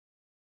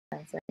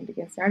1 second to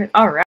get started.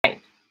 All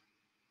right.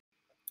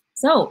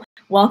 So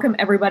welcome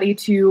everybody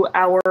to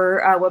our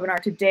webinar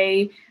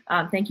today.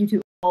 Thank you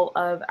to all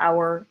of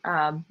our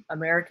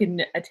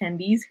American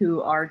attendees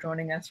who are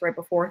joining us right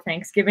before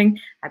Thanksgiving.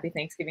 Happy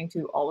Thanksgiving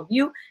to all of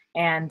you,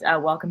 and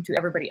welcome to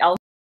everybody else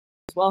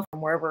as well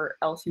from wherever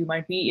else you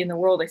might be in the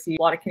world. I see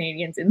a lot of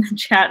Canadians in the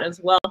chat as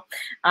well.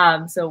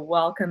 So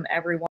welcome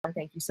everyone.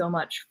 Thank you so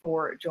much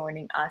for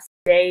joining us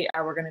today.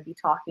 We're going to be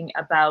talking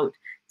about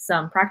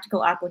some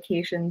practical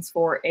applications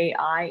for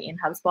AI in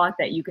HubSpot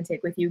that you can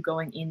take with you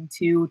going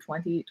into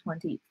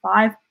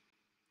 2025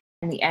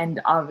 and the end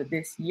of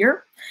this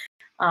year.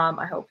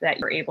 I hope that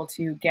you're able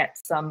to get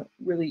some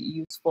really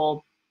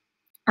useful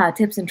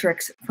tips and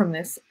tricks from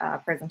this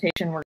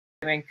presentation. We're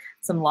doing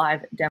some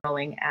live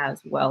demoing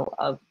as well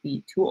of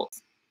the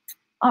tools.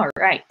 All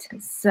right,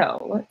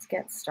 so let's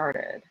get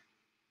started.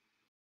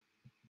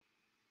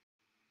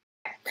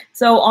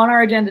 So on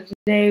our agenda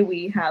today,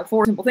 we have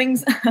 4 simple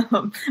things.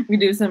 We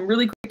do some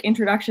really quick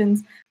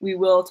introductions. We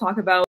will talk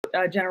about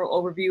a general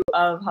overview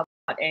of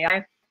HubSpot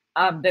AI.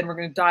 Then we're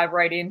going to dive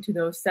right into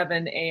those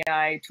 7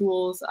 AI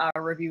tools,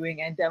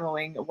 reviewing and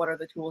demoing what are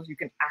the tools you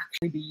can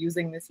actually be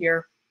using this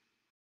year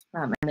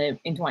and then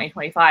in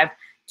 2025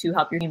 to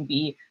help your team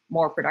be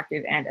more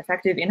productive and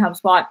effective in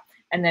HubSpot.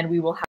 And then we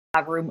will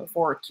have room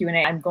for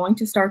Q&A. I'm going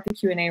to start the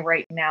Q&A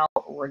right now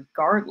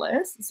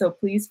regardless. So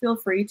please feel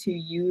free to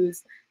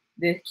use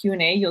the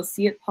Q&A. You'll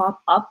see it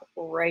pop up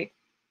right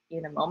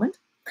in a moment.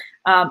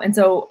 And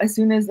so as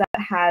soon as that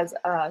has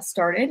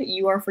started,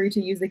 you are free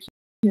to use the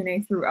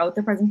Q&A throughout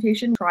the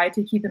presentation. Try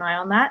to keep an eye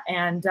on that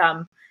and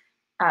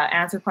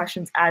answer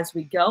questions as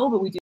we go,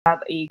 but we do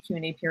have a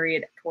Q&A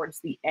period towards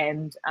the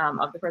end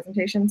of the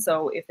presentation.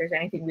 So if there's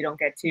anything we don't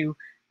get to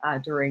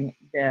during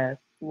the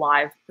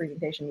live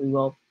presentation, we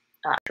will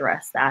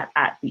address that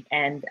at the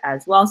end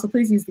as well. So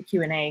please use the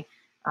Q&A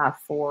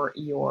for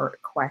your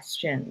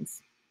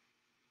questions.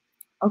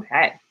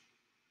 Okay.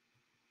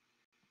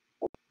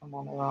 I'm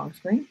on the wrong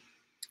screen.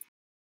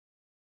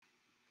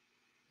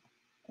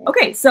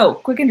 Okay, so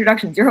quick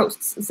introductions, your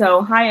hosts.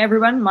 So hi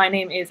everyone, my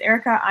name is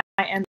Erica.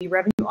 I am the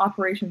Revenue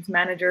Operations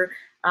Manager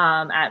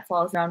at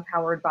Flawless Inbound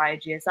powered by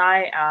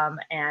GSI.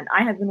 And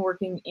I have been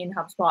working in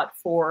HubSpot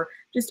for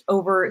just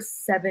over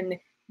 7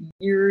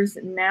 years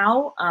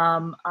now.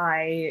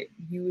 I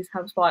use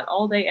HubSpot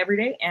all day, every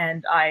day,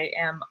 and I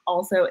am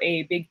also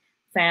a big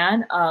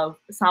fan of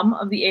some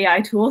of the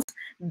AI tools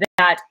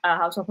that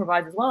HubSpot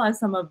provides, as well as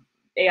some of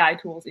AI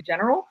tools in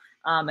general.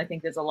 I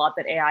think there's a lot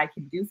that AI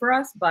can do for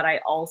us, but I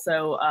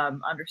also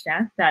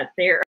understand that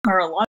there are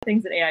a lot of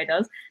things that AI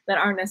does that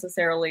aren't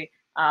necessarily,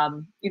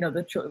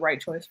 the right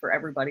choice for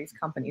everybody's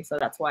company. So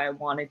that's why I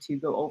wanted to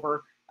go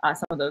over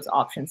some of those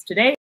options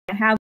today. I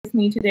have with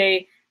me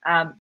today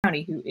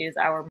Tony, who is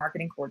our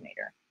marketing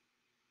coordinator.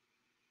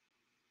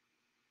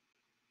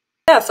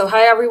 Yeah, so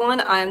hi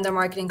everyone, I'm the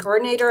marketing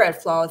coordinator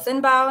at Flawless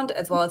Inbound,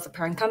 as well as the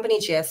parent company,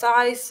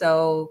 GSI.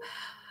 So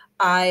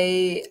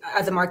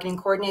as a marketing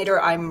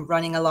coordinator, I'm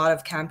running a lot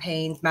of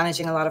campaigns,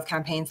 managing a lot of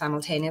campaigns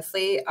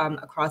simultaneously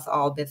across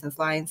all business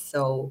lines.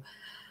 So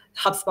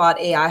HubSpot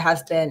AI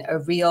has been a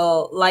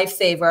real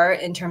lifesaver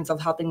in terms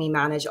of helping me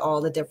manage all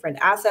the different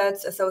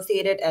assets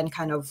associated and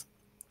kind of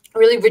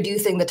really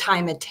reducing the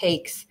time it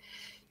takes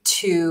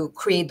to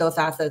create those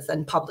assets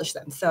and publish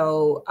them.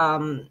 So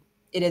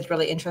it is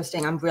really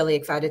interesting. I'm really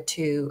excited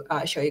to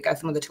show you guys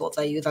some of the tools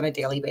I use on a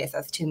daily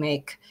basis to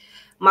make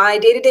my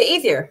day-to-day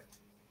easier.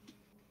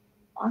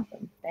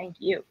 Awesome, thank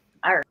you.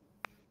 All right.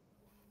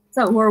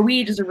 So who are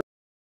we? Just a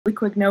really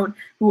quick note.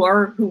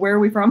 Where are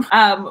we from?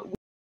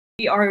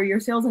 We are your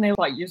sales and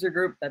HubSpot user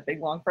group. That big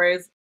long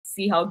phrase.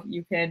 See how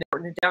you can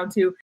shorten it down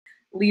to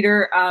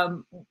leader.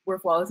 We're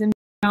Flawless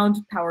Inbound,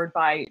 powered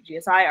by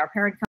GSI, our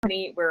parent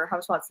company. We're a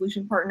HubSpot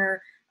solution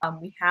partner.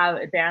 We have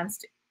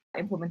advanced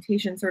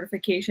implementation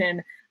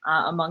certification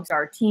amongst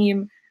our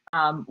team.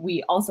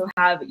 We also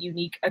have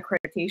unique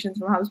accreditations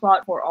from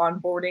HubSpot for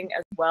onboarding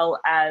as well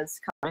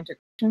as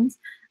integrations.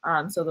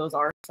 So those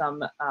are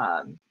some,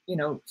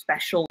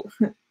 special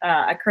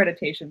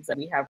accreditations that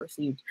we have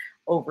received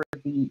over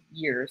the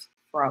years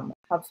from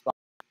HubSpot.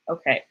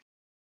 Okay.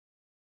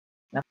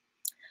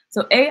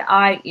 So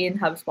AI in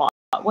HubSpot,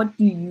 what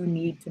do you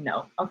need to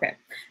know? Okay,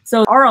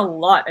 so there are a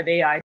lot of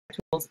AI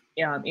tools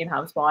in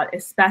HubSpot,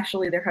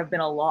 especially there have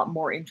been a lot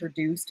more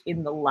introduced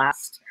in the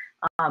last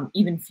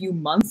even few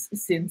months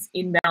since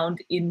Inbound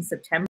in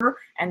September,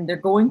 and they're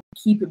going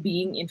to keep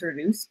being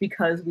introduced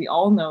because we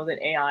all know that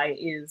AI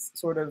is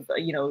sort of,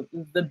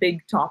 the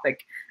big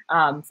topic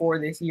for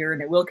this year,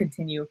 and it will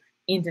continue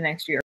into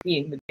next year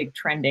being the big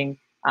trending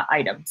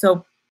item.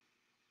 So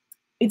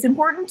it's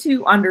important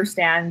to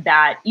understand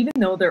that even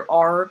though there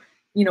are,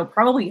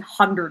 probably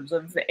hundreds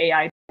of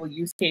AI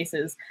use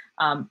cases,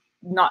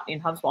 not in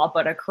HubSpot,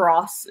 but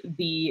across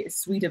the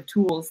suite of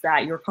tools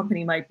that your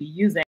company might be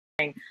using,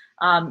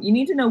 you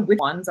need to know which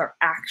ones are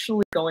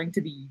actually going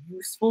to be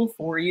useful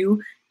for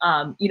you,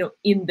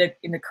 in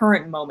the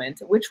current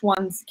moment. Which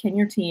ones can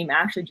your team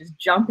actually just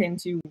jump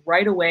into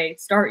right away,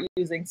 start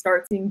using,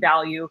 start seeing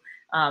value,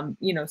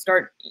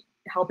 start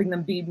helping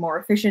them be more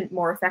efficient,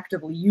 more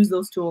effectively use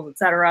those tools,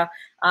 etc.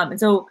 And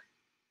so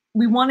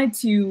we wanted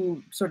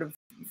to sort of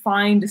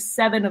find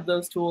 7 of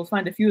those tools,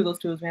 find a few of those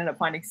tools. We ended up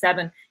finding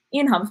 7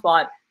 in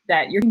HubSpot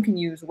that your team can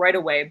use right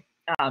away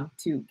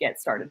to get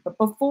started. But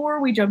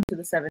before we jump to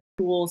the 7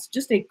 tools,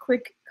 just a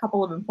quick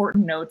couple of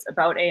important notes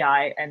about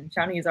AI. And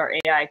Shani is our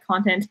AI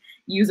content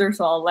user,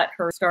 so I'll let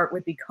her start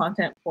with the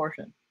content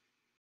portion.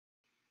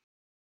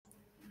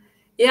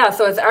 Yeah,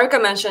 so as Erica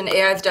mentioned,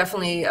 AI is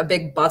definitely a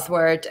big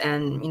buzzword,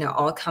 and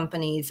all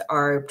companies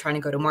are trying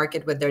to go to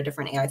market with their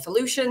different AI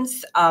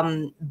solutions.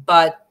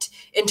 But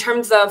in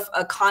terms of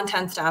a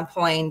content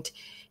standpoint,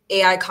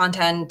 AI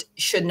content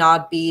should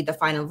not be the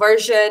final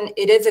version.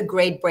 It is a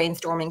great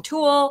brainstorming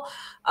tool,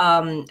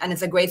 and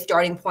it's a great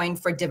starting point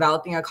for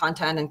developing your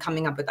content and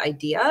coming up with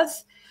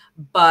ideas.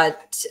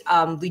 But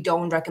we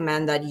don't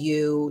recommend that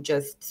you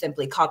just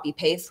simply copy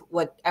paste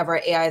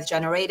whatever AI is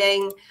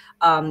generating.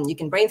 You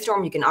can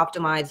brainstorm, you can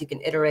optimize, you can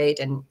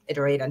iterate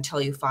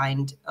until you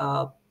find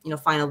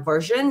final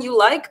version you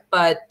like.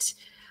 But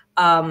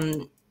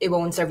it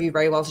won't serve you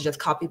very well to just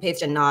copy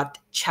paste and not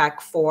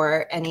check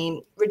for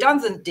any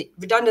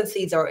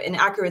redundancies or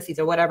inaccuracies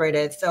or whatever it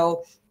is.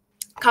 So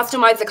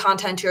customize the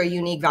content to your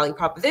unique value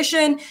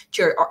proposition,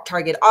 to your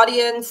target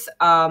audience,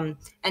 and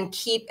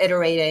keep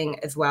iterating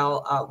as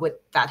well with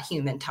that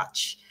human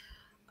touch.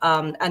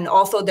 And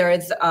also there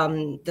is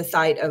the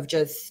side of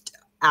just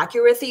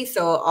accuracy.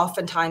 So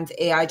oftentimes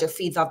AI just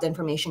feeds off the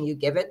information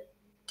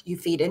you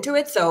feed into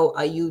it. So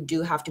you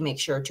do have to make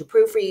sure to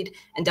proofread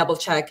and double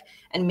check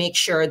and make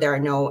sure there are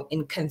no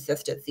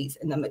inconsistencies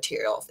in the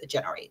materials it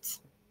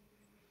generates.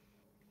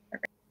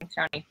 Thanks,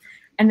 Shani.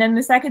 And then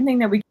the second thing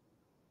that we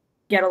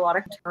get a lot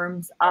of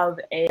terms of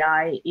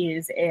AI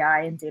is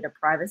AI and data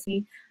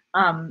privacy.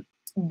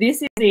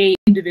 This is a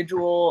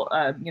individual,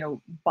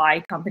 by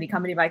company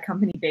by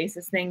company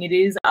basis thing. It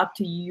is up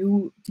to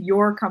you, to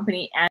your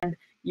company and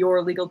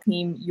your legal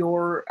team,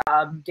 your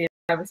data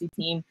privacy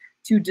team,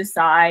 to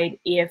decide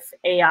if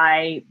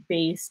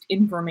AI-based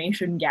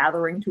information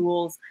gathering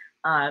tools,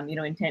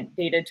 intent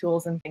data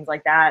tools and things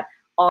like that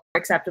are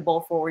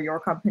acceptable for your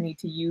company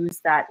to use.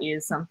 That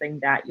is something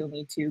that you'll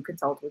need to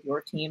consult with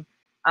your team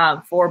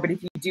for. But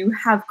if you do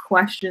have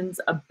questions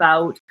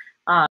about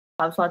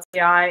HubSpot's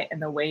AI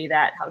and the way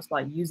that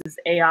HubSpot uses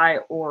AI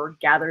or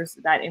gathers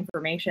that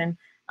information,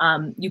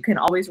 you can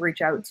always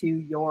reach out to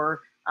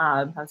your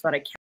HubSpot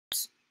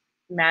account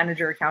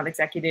manager, account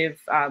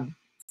executive,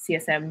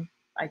 CSM.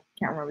 I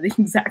can't remember the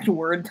exact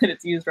word that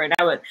it's used right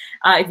now, but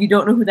if you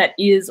don't know who that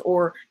is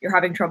or you're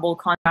having trouble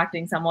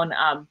contacting someone,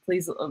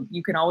 please,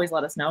 you can always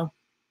let us know.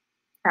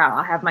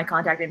 I'll have my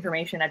contact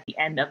information at the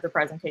end of the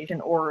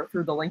presentation, or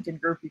through the LinkedIn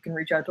group. You can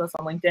reach out to us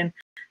on LinkedIn.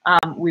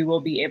 We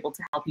will be able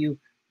to help you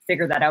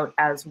figure that out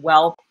as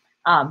well.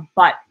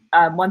 But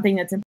one thing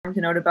that's important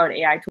to note about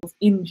AI tools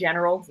in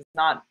general, it's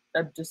not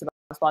just about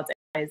HubSpot's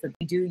AI, is that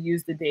they do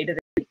use the data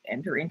that they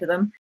enter into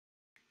them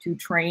to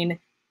train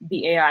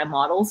the AI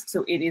models.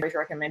 So it is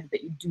recommended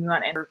that you do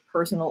not enter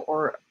personal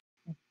or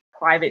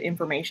private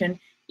information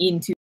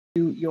into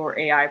your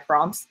AI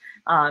prompts.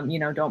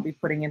 Don't be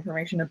putting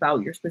information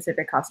about your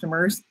specific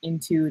customers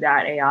into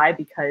that AI,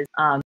 because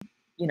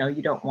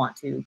you don't want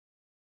to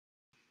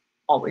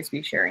always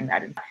be sharing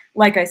that.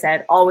 Like I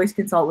said, always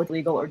consult with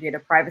legal or data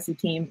privacy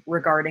team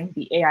regarding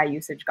the AI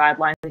usage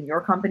guidelines in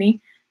your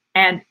company.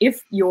 And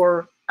if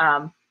your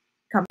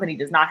company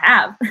does not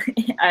have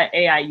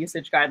AI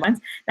usage guidelines,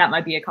 that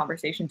might be a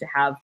conversation to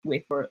have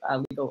with your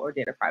legal or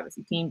data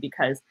privacy team,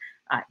 because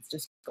it's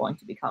just going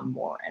to become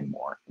more and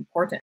more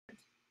important.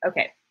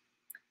 Okay,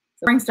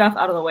 so bring stuff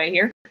out of the way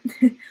here.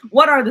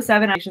 What are the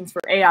 7 actions for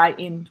AI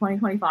in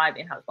 2025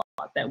 in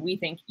HubSpot that we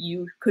think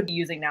you could be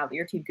using now, that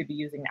your team could be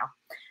using now?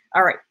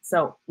 All right,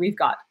 so we've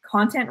got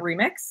content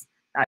remix.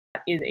 That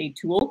is a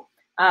tool.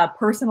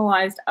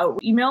 Personalized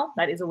outreach email.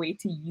 That is a way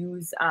to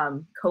use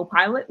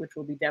Copilot, which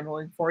we'll be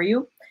demoing for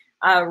you.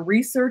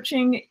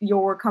 Researching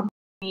your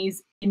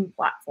company's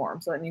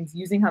in-platform. So that means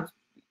using HubSpot.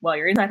 While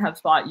you're inside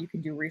HubSpot, you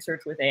can do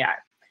research with AI.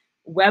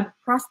 Web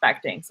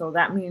prospecting. So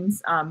that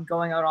means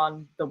going out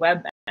on the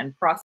web and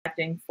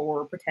prospecting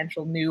for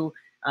potential new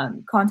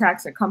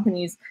contacts or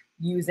companies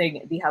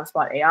using the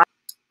HubSpot AI.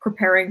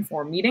 Preparing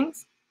for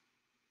meetings.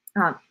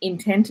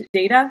 Intent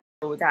data.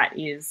 So that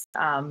is,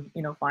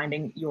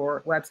 finding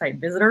your website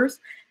visitors.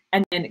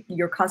 And then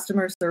your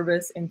customer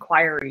service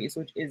inquiries,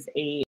 which is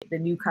the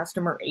new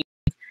customer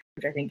agent,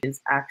 which I think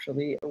is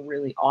actually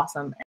really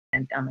awesome.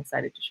 And I'm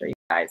excited to show you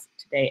guys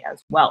today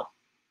as well.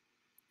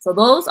 So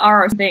those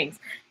are our things.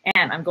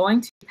 And I'm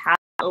going to pass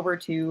over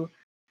to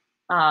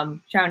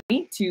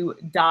Shani to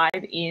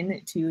dive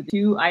into the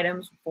 2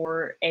 items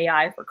for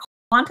AI for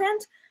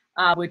content,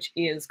 which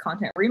is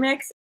content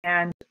remix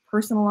and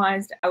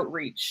personalized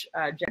outreach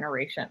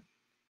generation.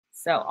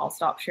 So I'll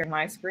stop sharing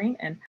my screen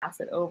and pass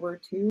it over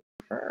to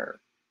her.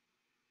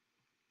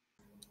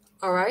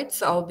 All right,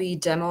 so I'll be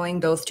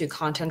demoing those 2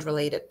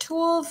 content-related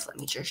tools. Let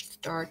me just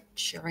start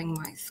sharing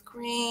my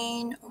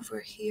screen over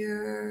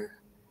here.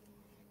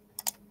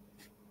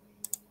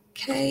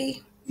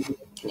 Okay,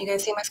 can you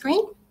guys see my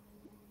screen?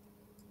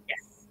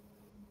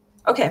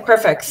 Okay,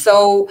 perfect.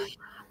 So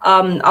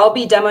I'll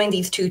be demoing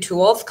these two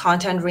tools,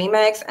 Content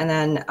Remix, and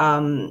then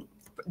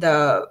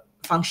the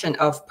function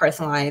of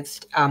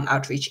personalized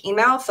outreach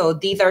email. So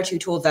these are two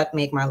tools that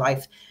make my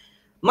life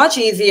much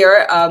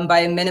easier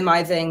by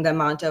minimizing the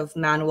amount of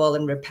manual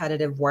and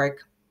repetitive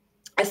work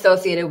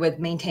associated with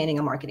maintaining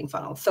a marketing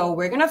funnel. So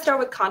we're going to start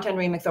with Content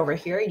Remix over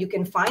here. You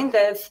can find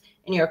this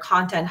in your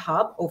Content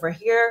Hub over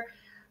here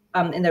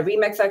in the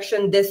Remix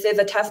section. This is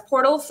a test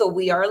portal, so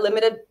we are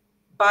limited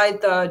by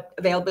the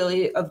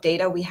availability of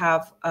data we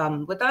have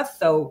with us.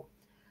 So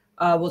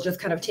we'll just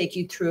kind of take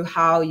you through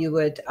how you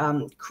would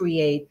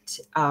create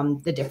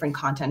the different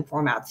content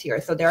formats here.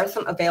 So there are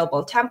some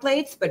available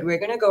templates, but we're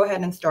going to go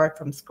ahead and start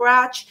from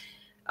scratch,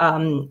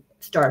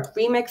 start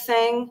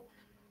remixing,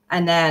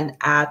 and then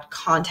add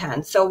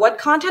content. So what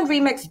Content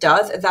Remix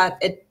does is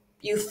that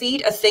you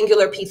feed a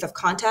singular piece of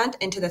content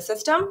into the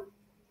system,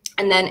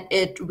 and then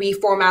it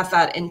reformats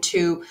that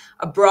into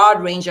a broad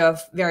range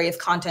of various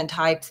content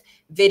types: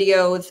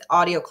 videos,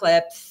 audio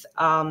clips,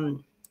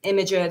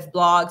 images,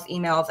 blogs,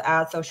 emails,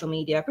 ads, social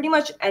media, pretty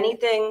much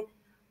anything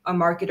a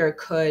marketer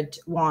could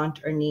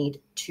want or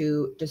need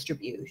to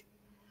distribute.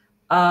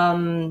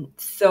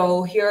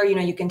 So here,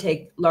 you can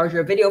take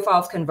larger video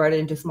files, convert it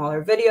into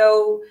smaller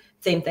video.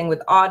 Same thing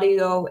with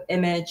audio,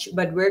 image,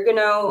 but we're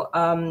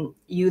gonna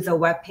use a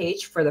web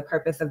page for the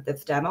purpose of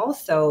this demo.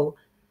 So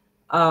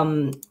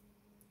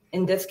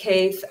in this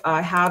case,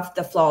 I have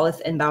the Flawless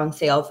Inbound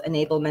Sales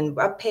Enablement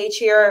web page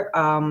here.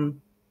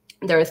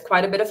 There is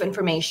quite a bit of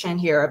information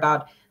here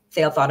about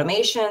sales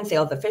automation,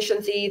 sales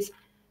efficiencies.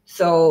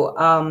 So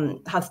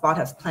HubSpot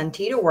has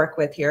plenty to work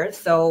with here.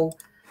 So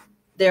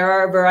there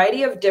are a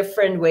variety of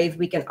different ways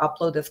we can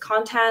upload this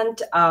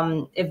content.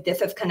 If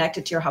this is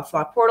connected to your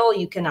HubSpot portal,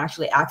 you can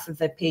actually access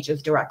the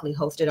pages directly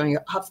hosted on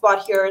your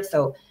HubSpot here.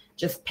 So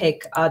just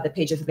pick the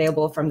pages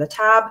available from the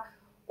tab,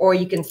 or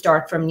you can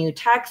start from new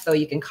text. So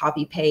you can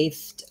copy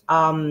paste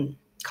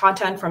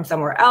content from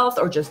somewhere else,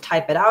 or just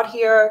type it out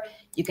here.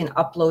 You can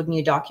upload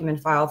new document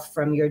files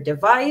from your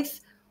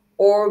device,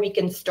 or we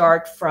can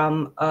start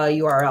from a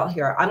URL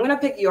here. I'm going to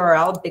pick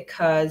URL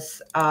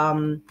because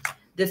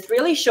this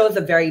really shows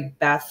the very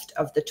best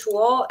of the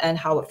tool and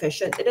how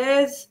efficient it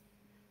is.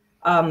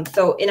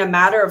 So in a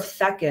matter of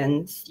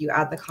seconds, you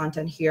add the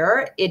content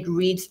here. It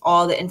reads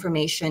all the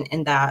information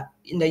in the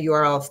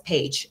URLs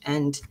page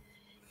and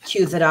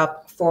queues it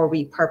up for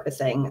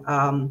repurposing.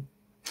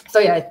 So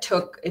yeah, it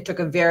took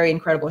a very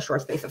incredible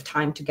short space of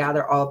time to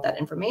gather all of that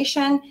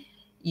information.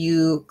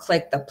 You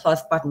click the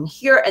plus button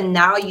here, and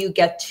now you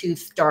get to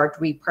start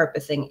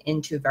repurposing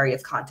into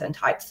various content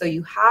types. So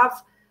you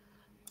have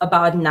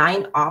about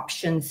 9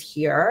 options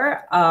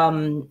here.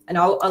 And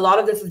a lot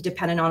of this is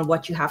dependent on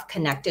what you have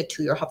connected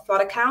to your HubSpot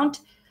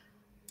account.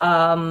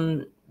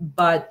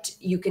 But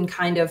you can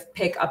kind of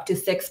pick up to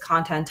 6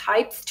 content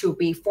types to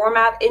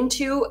reformat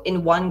into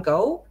in one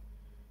go.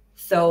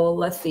 So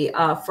let's see,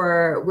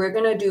 we're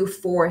gonna do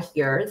 4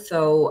 here.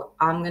 So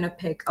I'm gonna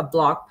pick a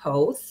blog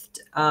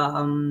post.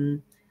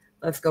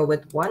 Let's go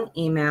with 1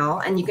 email,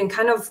 and you can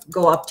kind of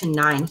go up to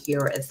 9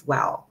 here as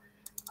well.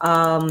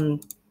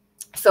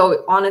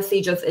 So honestly,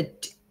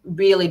 it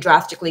really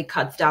drastically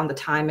cuts down the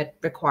time it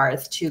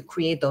requires to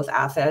create those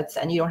assets,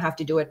 and you don't have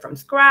to do it from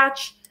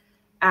scratch.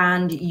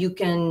 And you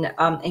can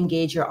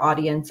engage your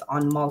audience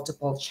on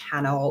multiple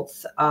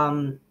channels,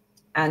 and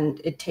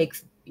it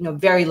takes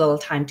very little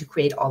time to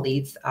create all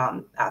these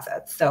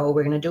assets. So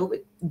we're going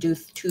to do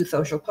 2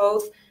 social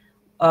posts,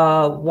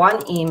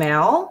 1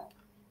 email,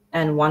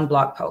 and 1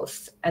 blog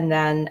post. And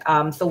then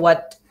so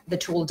what the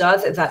tool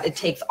does is that it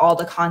takes all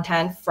the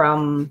content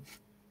from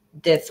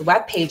this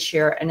web page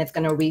here, and it's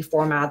going to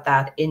reformat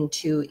that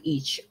into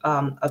each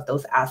of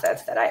those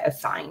assets that I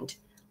assigned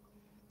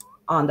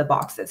on the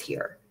boxes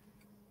here.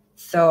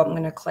 So I'm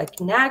going to click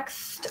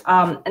next,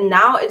 and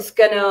now it's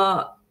going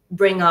to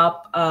bring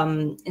up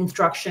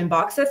instruction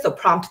boxes, so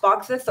prompt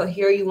boxes. So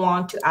here you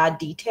want to add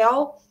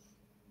detail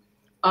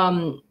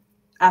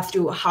as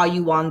to how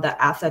you want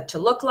the asset to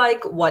look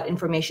like, what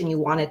information you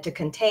want it to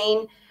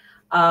contain.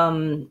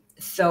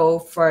 So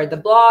for the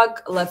blog,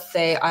 let's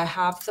say I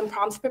have some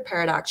prompts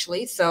prepared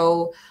actually.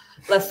 So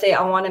let's say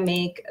I want to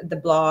make the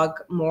blog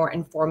more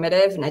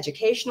informative and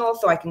educational.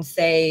 So I can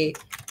say,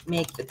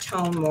 make the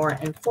tone more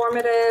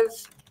informative,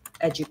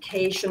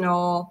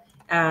 educational,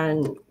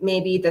 and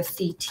maybe the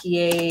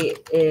CTA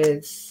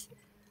is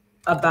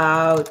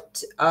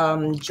about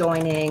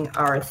joining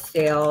our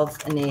sales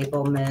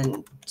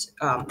enablement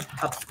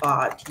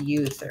HubSpot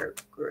user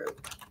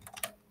group.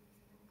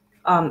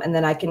 And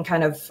then I can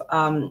kind of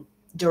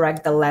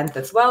direct the length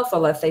as well. So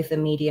let's say it's a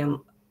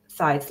medium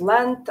size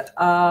length.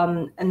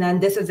 And then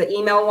this is the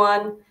email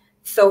one.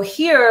 So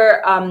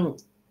here,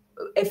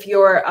 if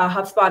your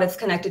HubSpot is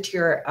connected to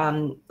your,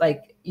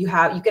 you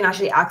can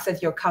actually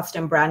access your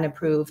custom brand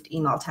approved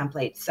email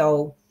template.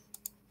 So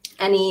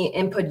any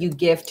input you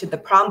give to the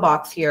prompt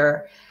box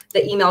here,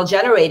 the email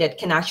generated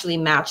can actually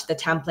match the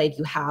template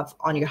you have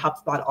on your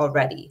HubSpot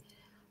already.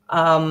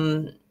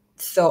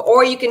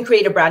 Or you can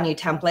create a brand new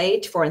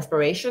template for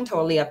inspiration,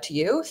 totally up to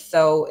you.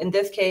 So in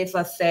this case,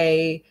 let's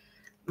say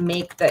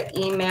make the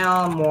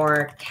email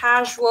more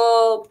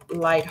casual,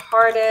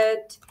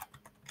 lighthearted,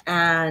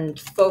 and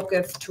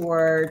focus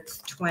towards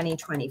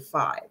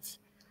 2025.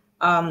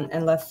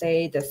 And let's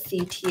say the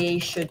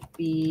CTA should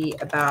be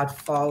about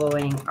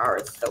following our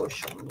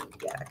social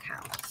media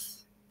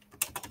accounts.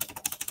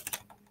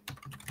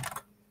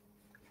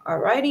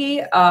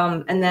 Alrighty,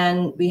 and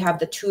then we have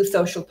the 2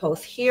 social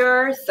posts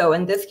here. So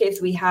in this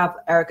case, we have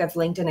Erica's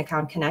LinkedIn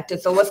account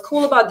connected. So what's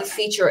cool about this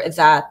feature is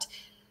that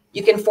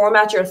you can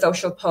format your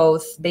social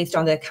posts based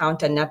on the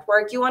account and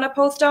network you want to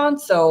post on.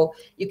 So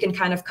you can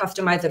kind of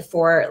customize it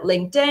for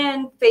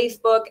LinkedIn,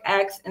 Facebook,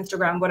 X,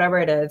 Instagram, whatever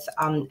it is.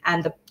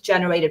 And the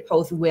generated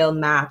post will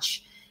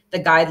match the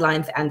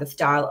guidelines and the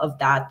style of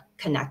that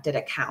connected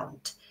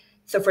account.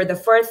 So for the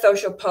first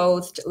social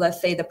post,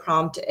 let's say the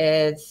prompt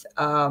is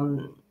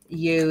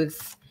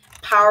use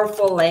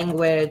powerful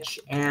language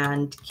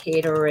and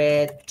cater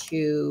it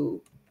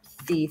to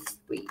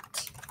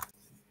C-suite.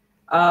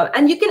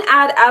 And you can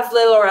add as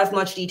little or as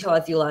much detail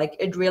as you like.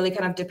 It really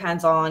kind of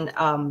depends on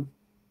how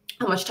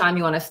much time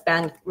you want to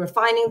spend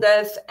refining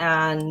this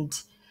and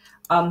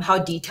how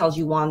detailed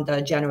you want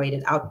the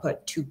generated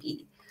output to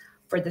be.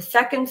 For the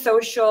second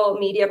social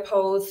media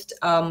post,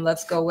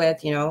 let's go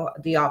with,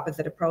 the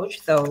opposite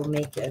approach. So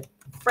make it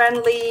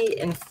friendly,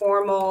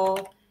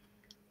 informal,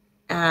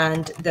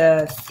 and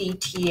the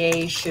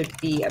CTA should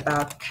be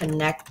about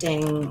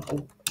connecting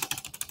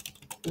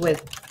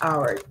with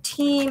our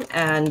team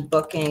and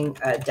booking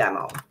a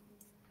demo.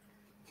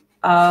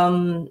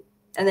 And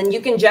then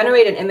you can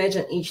generate an image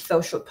in each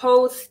social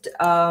post.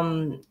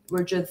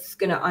 We're just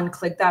going to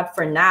unclick that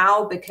for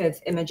now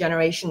because image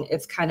generation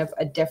is kind of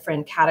a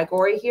different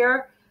category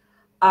here.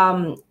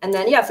 And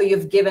then, yeah, so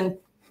you've given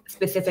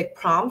specific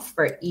prompts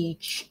for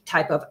each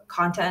type of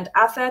content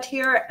asset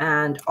here.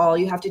 And all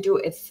you have to do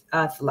is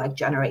select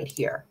generate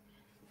here.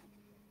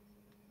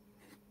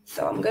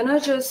 So I'm going to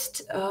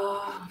just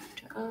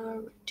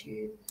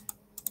reduce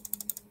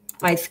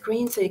my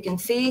screen so you can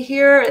see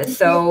here.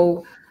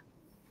 So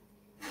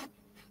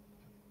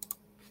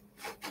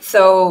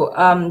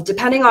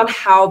depending on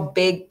how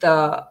big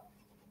the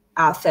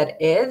asset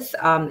is,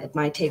 it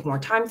might take more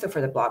time. So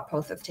for the blog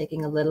post, it's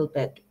taking a little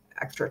bit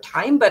extra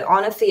time, but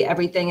honestly,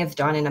 everything is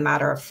done in a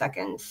matter of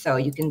seconds. So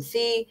you can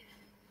see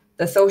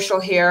the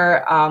social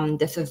here.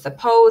 This is the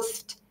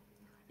post.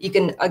 You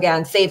can,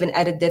 again, save and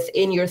edit this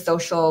in your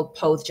social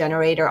post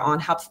generator on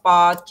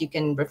HubSpot. You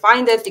can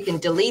refine this. You can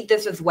delete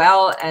this as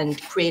well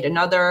and create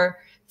another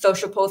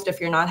social post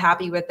if you're not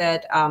happy with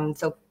it.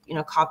 So,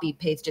 copy,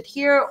 paste it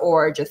here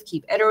or just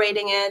keep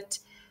iterating it.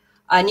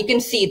 And you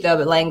can see the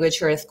language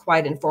here is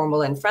quite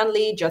informal and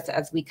friendly, just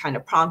as we kind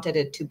of prompted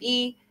it to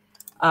be.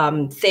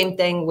 Same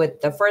thing with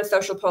the first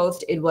social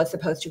post. It was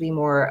supposed to be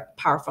more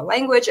powerful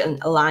language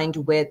and aligned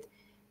with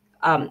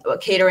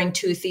catering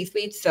to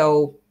C-suite.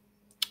 So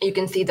you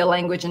can see the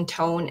language and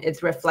tone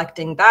is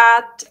reflecting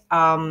that.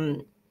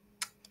 And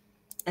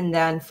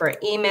then for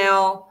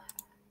email,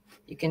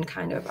 you can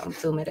kind of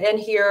zoom it in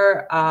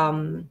here.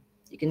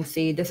 You can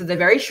see this is a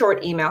very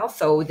short email.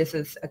 So this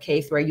is a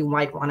case where you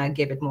might want to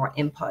give it more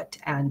input.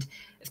 And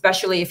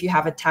especially if you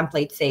have a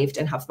template saved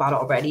in HubSpot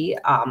already,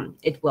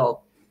 it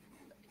will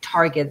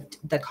target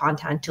the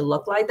content to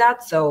look like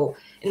that. So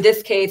in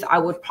this case, I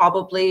would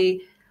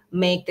probably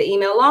make the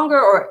email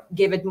longer or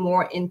give it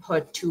more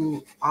input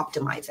to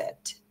optimize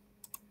it.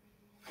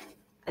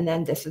 And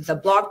then this is a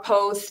blog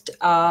post.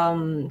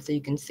 So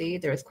you can see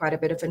there's quite a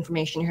bit of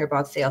information here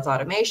about sales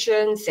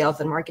automation, sales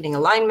and marketing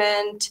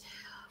alignment.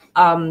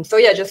 So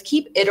yeah, just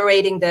keep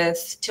iterating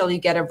this till you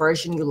get a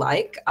version you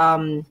like.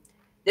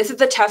 This is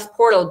the test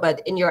portal,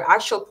 but in your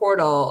actual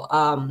portal,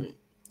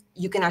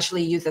 you can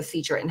actually use a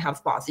feature in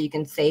HubSpot. So you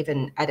can save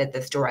and edit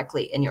this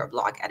directly in your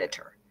blog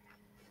editor.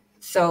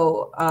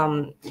 So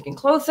you can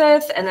close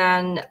this. And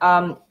then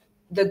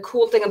the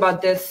cool thing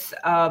about this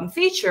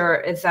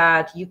feature is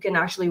that you can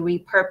actually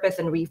repurpose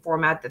and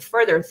reformat this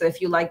further. So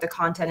if you like the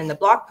content in the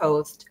blog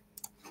post,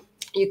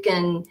 you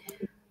can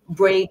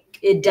break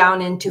it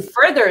down into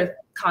further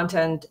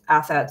content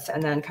assets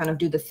and then kind of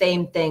do the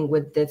same thing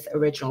with this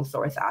original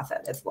source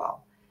asset as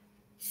well.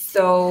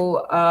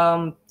 So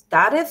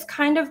that is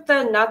kind of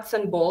the nuts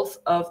and bolts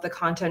of the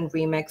content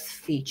remix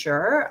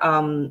feature.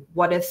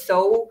 What is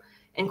so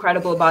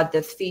incredible about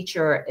this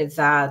feature is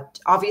that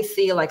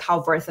obviously like how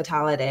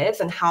versatile it is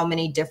and how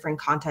many different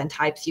content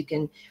types you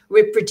can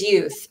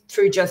reproduce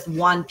through just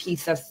one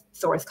piece of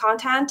source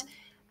content.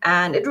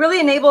 And it really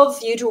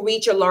enables you to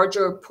reach a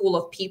larger pool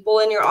of people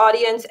in your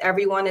audience.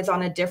 Everyone is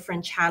on a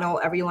different channel.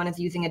 Everyone is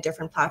using a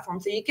different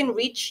platform. So you can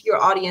reach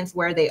your audience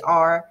where they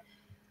are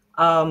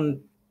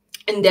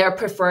in their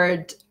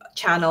preferred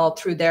channel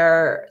through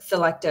their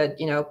selected,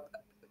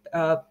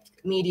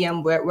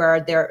 medium where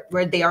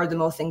they are the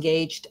most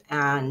engaged,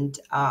 and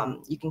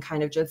you can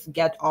kind of just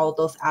get all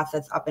those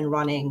assets up and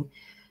running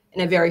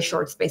in a very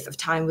short space of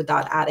time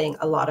without adding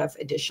a lot of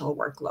additional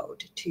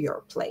workload to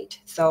your plate.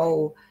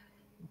 So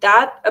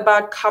that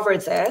about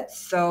covers it.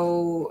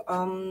 So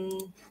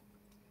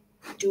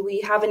do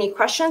we have any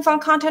questions on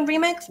content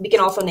remix? We can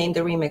also name the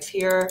remix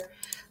here.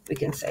 we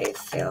can say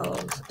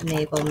sales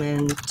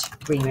enablement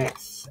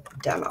remix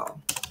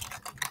demo.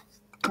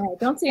 I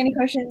don't see any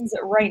questions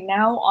right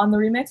now on the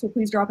remix, so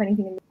please drop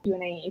anything in the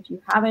Q&A if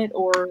you have it,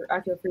 or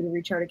feel free to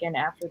reach out again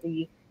after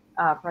the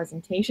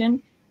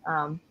presentation.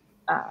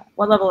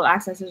 What level of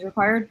access is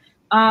required?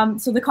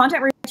 So the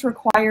content remix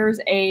requires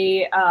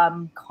a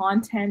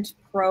Content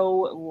Pro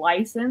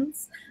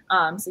license.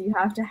 So you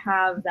have to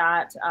have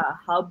that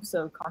hub,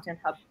 so Content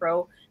Hub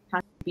Pro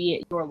has to be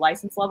at your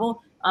license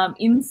level.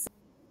 Inside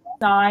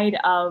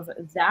of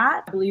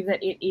that, I believe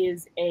that it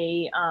is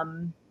a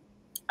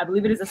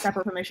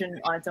separate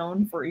permission on its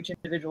own for each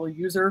individual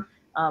user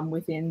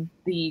within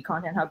the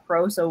Content Hub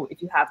Pro. So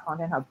if you have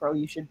Content Hub Pro,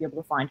 you should be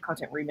able to find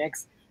Content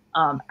Remix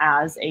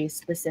as a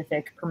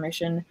specific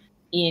permission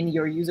in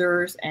your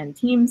users and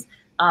teams.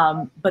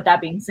 But that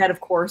being said, of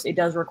course, it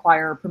does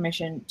require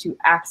permission to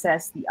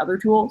access the other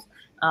tools.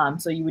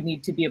 So you would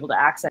need to be able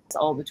to access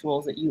all the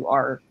tools that you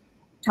are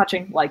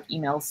touching, like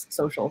emails,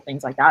 social,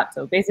 things like that.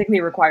 So basically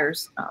it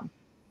requires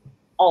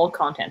all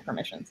content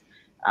permissions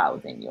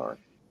within your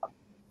hub.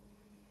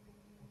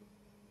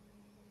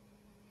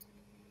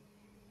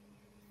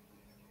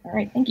 All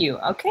right, thank you.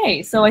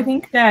 Okay, so I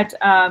think that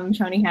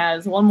Shani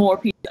has one more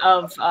piece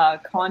of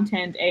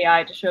content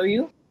AI to show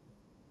you,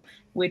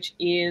 which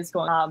is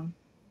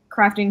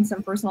crafting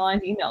some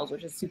personalized emails,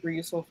 which is super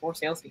useful for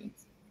sales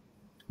teams.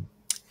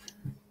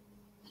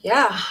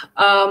 Yeah,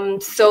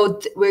 so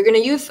we're going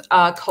to use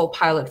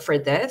Copilot for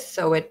this.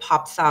 So it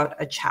pops out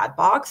a chat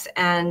box,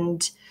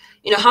 and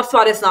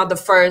HubSpot is not the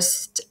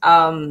first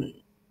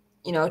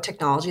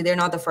technology. They're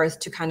not the first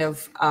to kind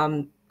of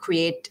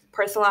create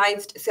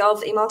personalized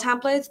sales email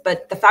templates,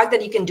 but the fact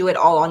that you can do it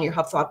all on your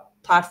HubSpot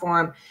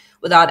platform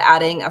without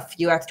adding a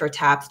few extra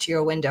tabs to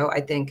your window,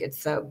 I think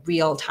it's a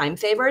real time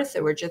saver.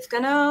 So we're just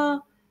gonna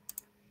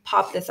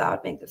pop this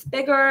out, make this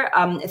bigger.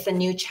 It's a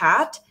new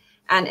chat,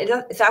 and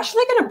it's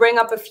actually gonna bring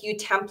up a few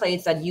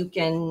templates that you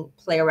can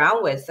play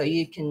around with. So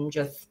you can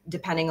just,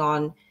 depending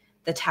on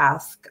the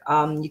task,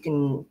 you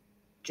can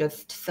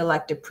just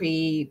select a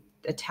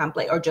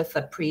template or just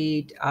a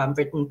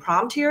pre-written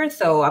prompt here.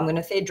 So I'm going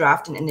to say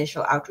draft an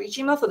initial outreach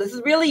email. So this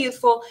is really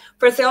useful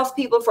for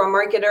salespeople, for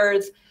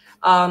marketers,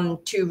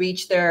 to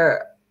reach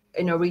their,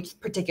 reach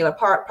particular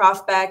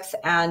prospects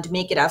and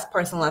make it as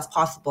personal as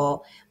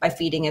possible by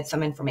feeding it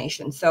some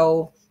information.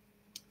 So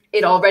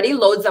it already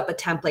loads up a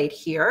template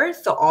here.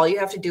 So all you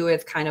have to do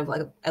is kind of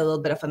like a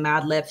little bit of a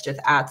Mad Libs, just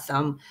add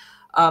some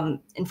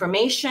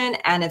information,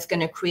 and it's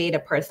going to create a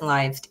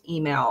personalized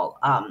email,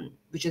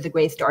 which is a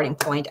great starting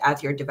point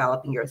as you're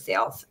developing your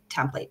sales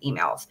template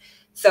emails.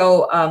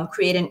 So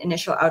create an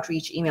initial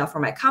outreach email for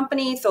my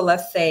company. So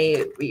let's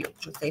say we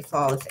just say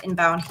Flawless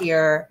Inbound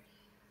here.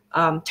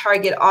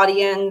 Target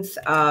audience,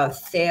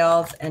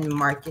 sales and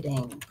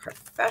marketing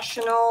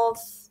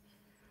professionals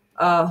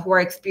who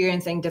are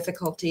experiencing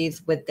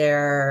difficulties with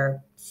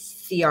their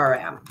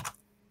CRM.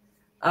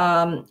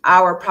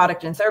 Our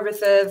product and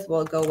services,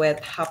 will go with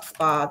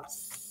HubSpot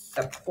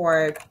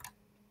support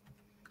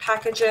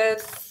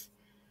packages.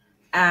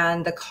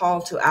 And the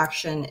call to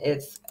action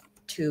is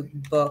to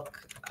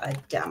book a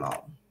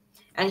demo.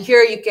 And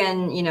here you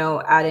can,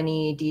 add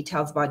any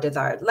details about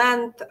desired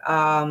length.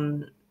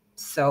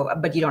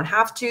 But you don't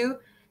have to.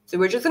 So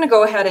we're just going to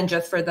go ahead and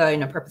just for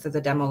the purpose of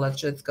the demo,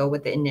 let's just go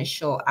with the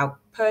initial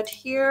output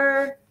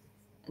here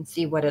and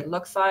see what it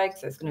looks like.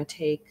 So it's going to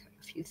take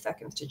a few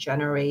seconds to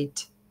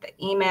generate the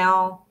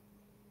email.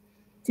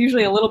 It's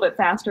usually a little bit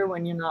faster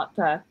when you're not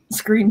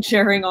screen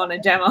sharing on a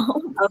demo.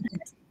 Okay.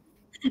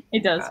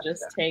 It does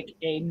just take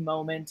a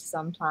moment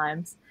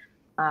sometimes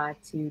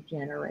to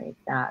generate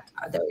that.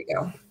 There we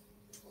go.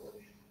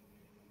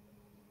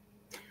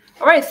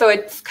 All right, so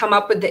it's come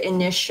up with the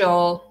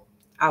initial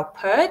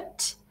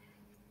output.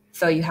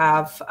 So you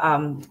have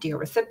dear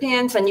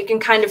recipients, and you can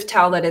kind of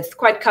tell that it's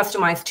quite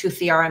customized to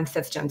CRM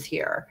systems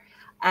here.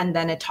 And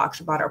then it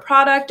talks about our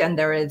product, and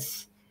there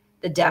is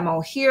the demo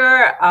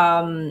here,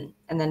 and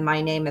then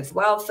my name as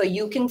well. So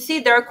you can see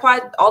there are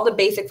quite all the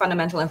basic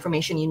fundamental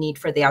information you need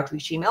for the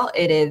outreach email.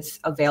 It is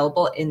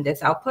available in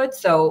this output.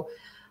 So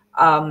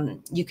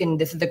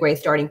this is a great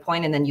starting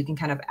point, and then you can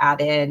kind of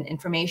add in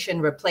information,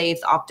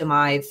 replace,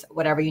 optimize,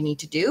 whatever you need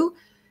to do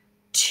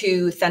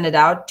to send it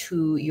out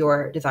to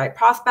your desired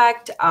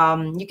prospect.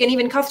 You can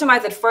even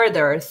customize it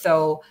further.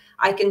 So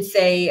I can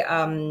say,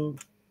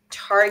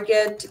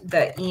 target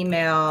the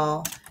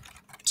email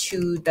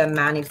to the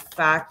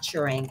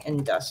manufacturing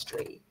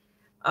industry.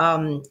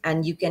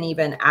 And you can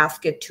even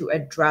ask it to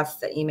address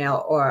the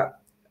email or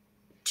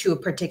to a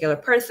particular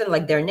person,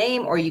 like their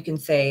name, or you can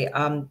say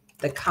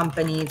the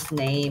company's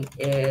name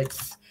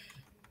is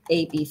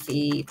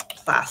ABC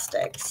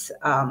Plastics.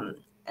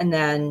 And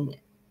then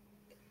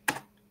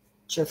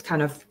just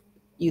kind of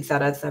use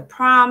that as a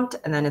prompt,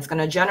 and then it's going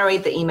to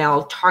generate the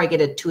email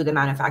targeted to the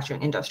manufacturing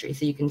industry.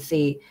 So you can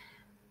see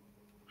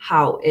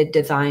how it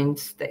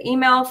designs the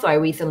email. So I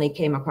recently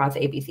came across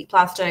ABC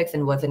Plastics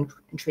and was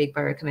intrigued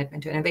by our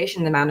commitment to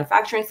innovation in the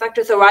manufacturing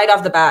sector. So right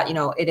off the bat,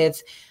 it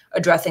is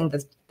addressing the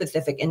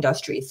specific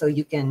industry. So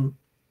you can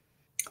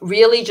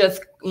really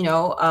just,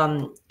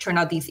 turn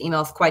out these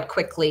emails quite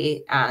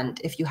quickly. And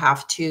if you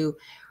have to,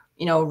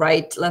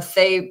 write, let's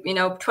say,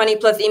 20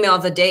 plus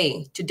emails a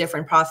day to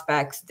different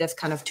prospects, this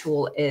kind of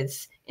tool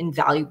is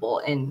invaluable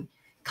in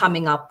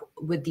coming up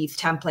with these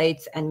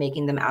templates and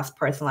making them as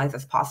personalized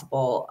as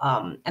possible.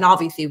 And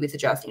obviously we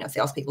suggest,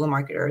 salespeople and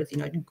marketers,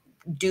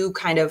 do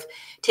kind of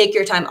take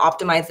your time,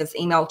 optimize this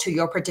email to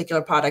your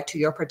particular product, to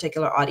your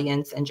particular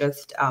audience, and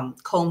just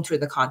comb through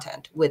the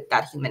content with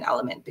that human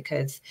element,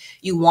 because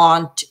you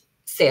want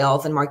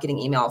sales and marketing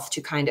emails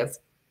to kind of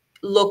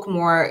look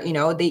more,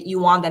 you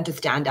want them to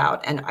stand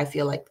out. And I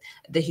feel like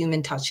the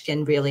human touch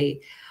can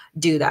really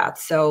do that.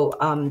 So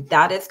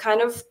that is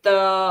kind of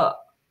the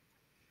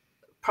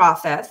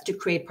process to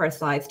create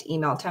personalized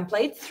email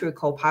templates through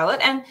Copilot.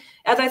 And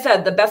as I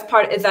said, the best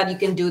part is that you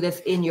can do this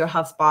in your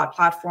HubSpot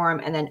platform,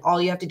 and then all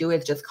you have to do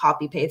is just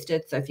copy paste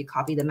it. So if you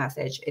copy the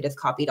message, it is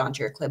copied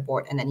onto your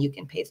clipboard, and then you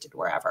can paste it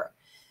wherever.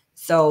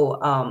 So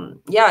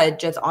yeah, it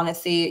just,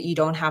 honestly, you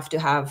don't have to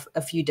have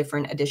a few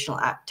different additional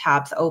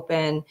tabs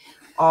open,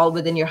 all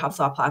within your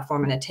HubSpot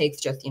platform, and it takes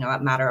just, a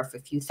matter of a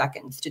few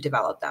seconds to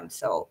develop them.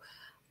 So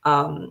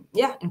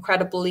yeah,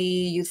 incredibly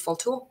useful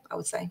tool, I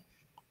would say.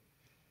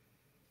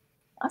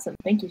 Awesome.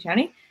 Thank you,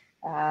 Shani.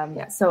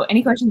 So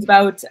any questions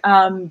about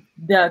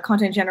the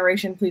content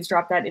generation, please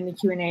drop that in the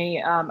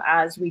Q&A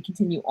as we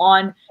continue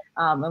on.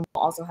 And we'll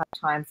also have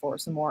time for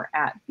some more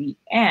at the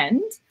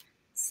end.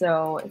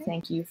 So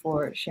thank you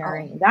for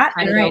sharing that.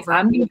 All right,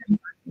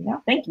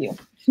 thank you.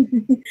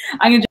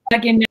 I'm going to jump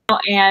back in now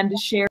and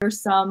share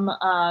some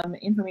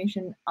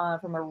information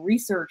from a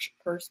research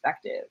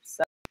perspective.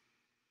 So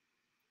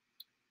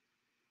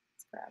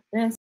let's grab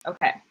this.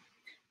 Okay.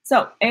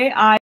 So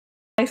AI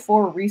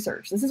for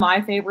research. This is my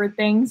favorite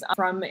things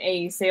from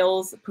a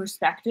sales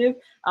perspective,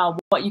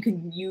 what you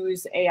can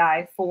use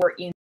AI for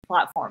in the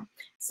platform.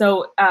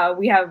 So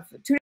we have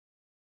three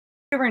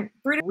different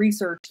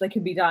research that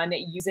can be done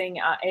using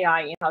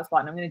AI in HubSpot,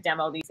 and I'm going to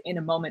demo these in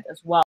a moment as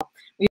well.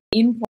 We have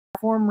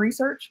in-platform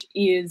research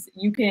is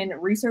you can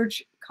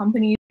research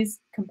companies,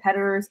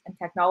 competitors, and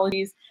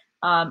technologies,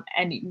 and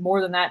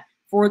more than that,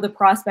 for the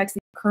prospects that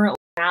you currently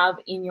have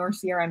in your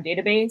CRM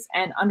database,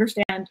 and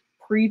understand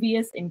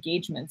previous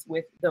engagements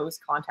with those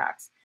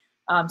contacts.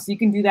 So you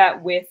can do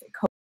that with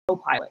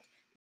Copilot.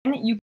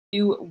 And you can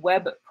do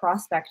web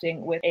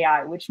prospecting with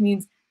AI, which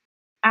means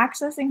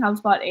accessing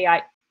HubSpot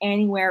AI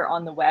anywhere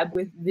on the web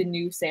with the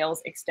new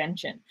sales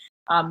extension,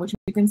 which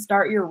you can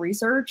start your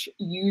research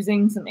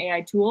using some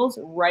AI tools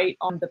right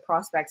on the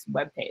prospect's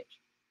webpage.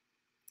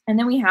 And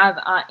then we have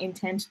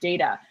intent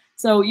data.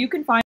 So you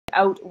can find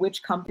out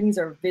which companies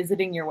are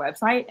visiting your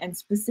website and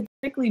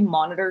specifically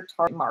monitor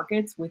target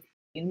markets within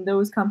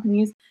those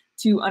companies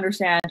to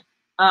understand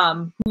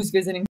who's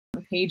visiting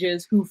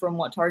pages, who from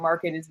what target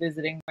market is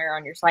visiting where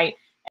on your site,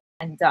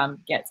 and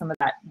get some of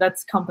that.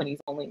 That's companies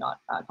only, not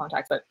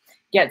contacts, but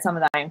get some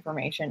of that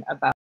information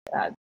about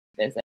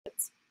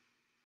visits.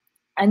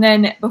 And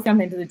then before I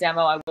jump into the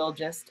demo,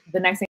 the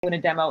next thing I'm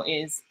going to demo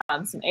is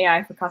some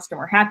AI for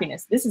customer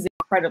happiness. This is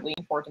incredibly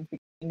important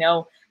because we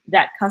know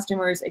that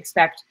customers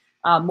expect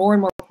more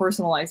and more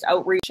personalized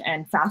outreach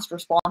and fast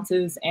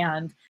responses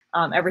and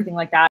everything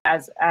like that.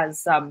 As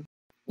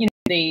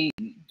they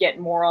get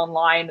more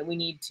online, we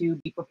need to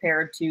be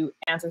prepared to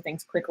answer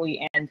things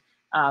quickly and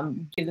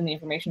give them the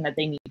information that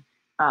they need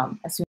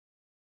as soon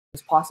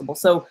as possible.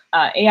 So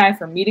AI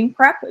for meeting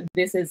prep,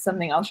 this is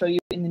something I'll show you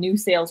in the new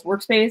sales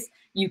workspace.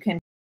 You can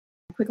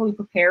quickly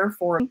prepare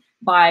for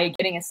by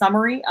getting a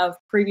summary of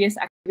previous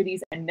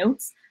activities and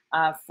notes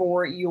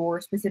for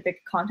your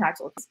specific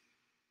contacts.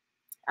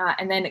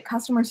 And then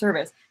customer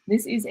service.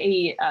 This is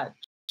a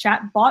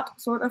chat bot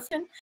sort of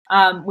thing,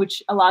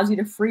 which allows you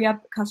to free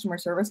up customer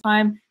service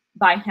time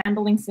by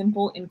handling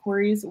simple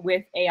inquiries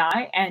with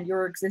AI and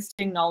your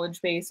existing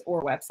knowledge base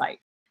or website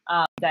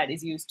that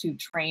is used to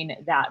train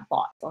that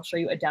bot. I'll show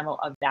you a demo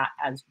of that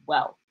as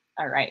well.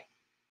 All right.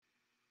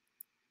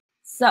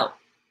 So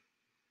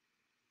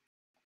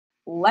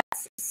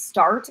let's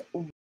start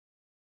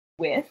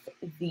with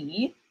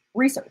the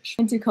research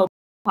into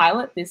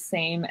Copilot, the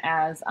same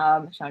as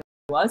Shani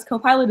was.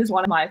 Copilot is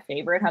one of my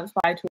favorite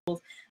HubSpot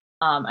tools.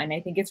 And I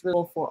think it's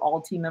really for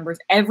all team members.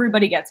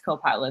 Everybody gets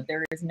Copilot.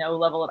 There is no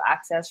level of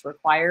access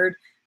required.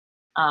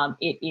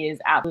 It is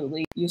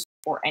absolutely useful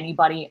for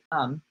anybody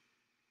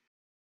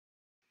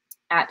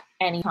at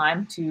any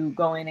time to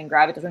go in and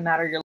grab it. Doesn't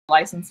matter your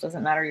license,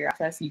 doesn't matter your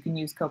access, you can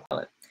use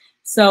Copilot.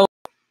 So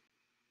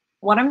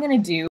what I'm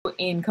going to do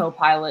in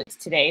Copilot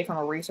today from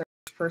a research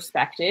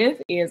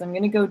perspective is I'm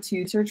going to go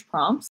to search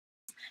prompts,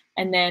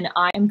 and then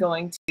I am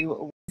going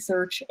to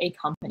research a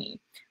company.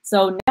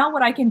 So now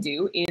what I can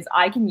do is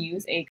I can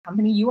use a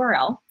company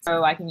URL.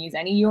 So I can use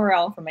any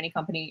URL from any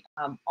company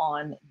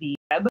on the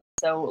web.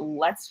 So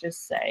let's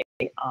just say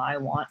I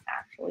want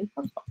actually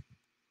HubSpot.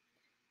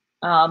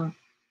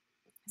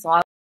 So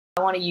I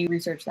want to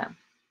research them.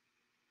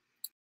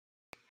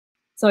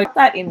 So I put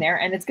that in there,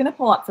 and it's going to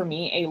pull up for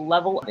me a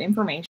level of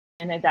information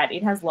that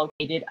it has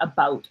located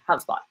about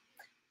HubSpot.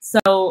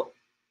 So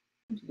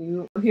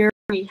here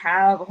we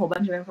have a whole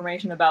bunch of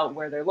information about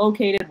where they're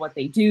located, what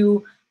they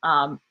do,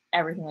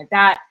 everything like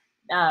that.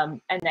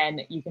 And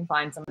then you can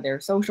find some of their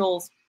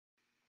socials.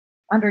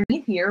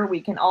 Underneath here,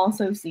 we can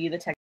also see the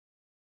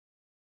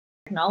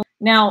technology.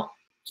 Now,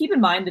 keep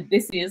in mind that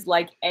this is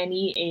like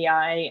any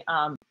AI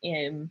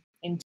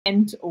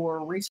intent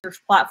or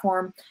research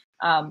platform,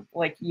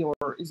 like your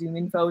Zoom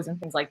infos and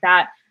things like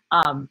that.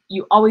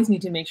 You always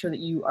need to make sure that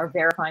you are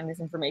verifying this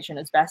information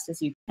as best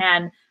as you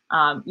can.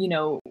 You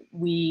know,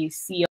 we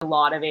see a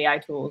lot of AI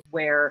tools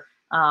where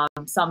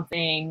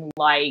something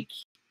like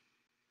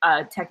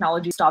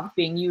technology stopped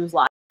being used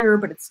last year,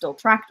 but it's still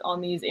tracked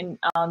on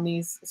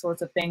these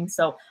sorts of things.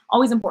 So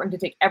always important to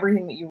take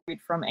everything that you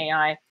read from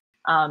AI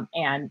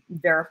and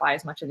verify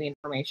as much of the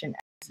information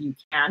as you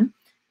can.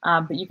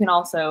 But you can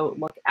also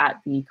look at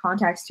the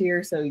context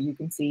here, so you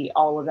can see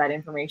all of that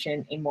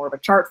information in more of a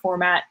chart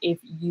format if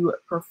you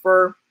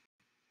prefer.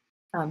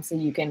 So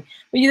you can,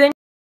 but you then,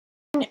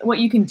 what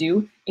you can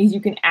do is you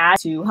can add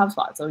to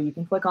HubSpot. So you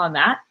can click on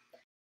that.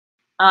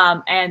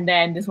 And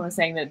then this one is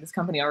saying that this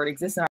company already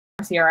exists in our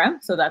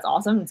CRM. So that's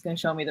awesome. It's going to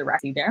show me the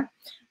recipe there.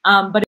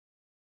 But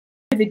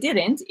if it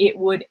didn't, it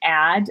would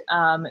add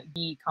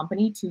the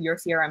company to your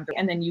CRM,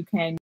 and then you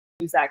can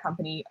use that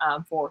company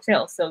for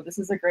sales. So this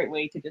is a great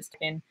way to just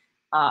type in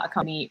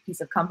a piece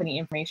of company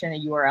information,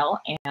 a URL,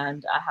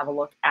 and have a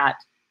look at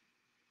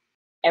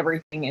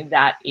everything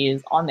that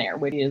is on there,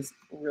 which is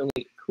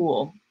really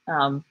cool.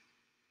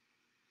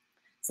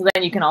 So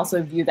then you can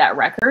also view that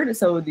record.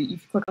 So if you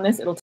click on this,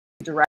 it'll take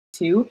you direct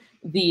to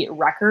the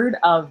record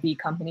of the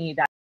company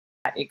that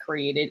it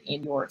created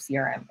in your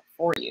CRM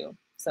for you.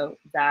 So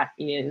that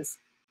is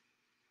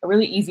a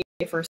really easy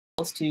way for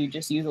sales to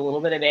just use a little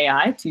bit of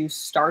AI to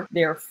start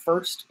their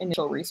first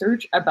initial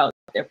research about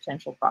their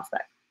potential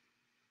prospect.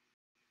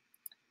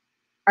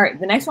 All right,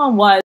 the next one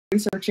was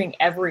researching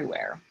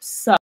everywhere.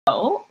 So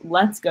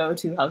let's go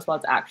to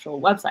HubSpot's actual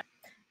website.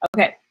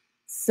 Okay,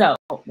 so,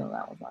 no,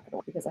 that one's not gonna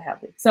work because I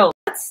have it. So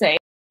let's say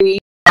we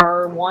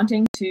are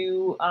wanting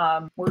to,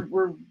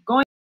 we're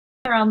going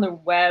around the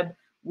web,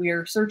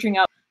 we're searching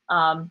up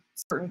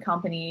certain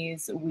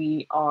companies,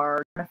 we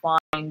are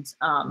trying to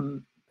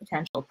find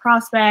potential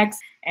prospects,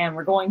 and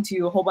we're going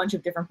to a whole bunch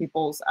of different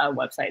people's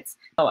websites.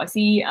 So I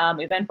see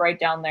Eventbrite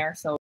down there.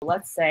 So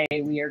let's say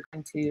we are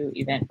going to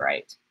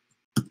Eventbrite.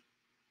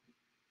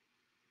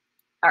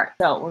 All right,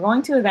 so we're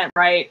going to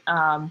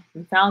Eventbrite.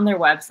 We found their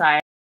website.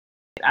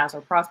 As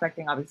we're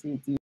prospecting,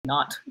 obviously, do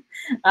not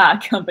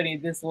accompany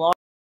this large.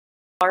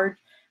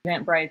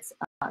 Eventbrite's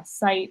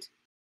site.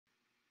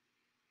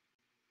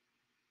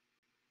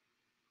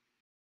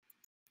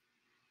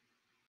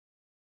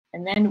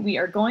 And then we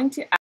are going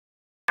to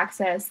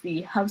access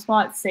the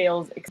HubSpot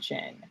sales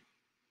extension.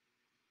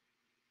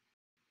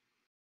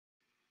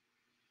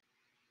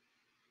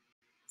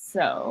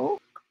 So,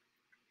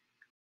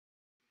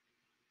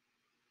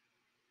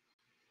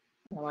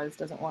 I don't know why this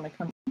doesn't want to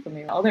come for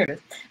me. Oh, there it is.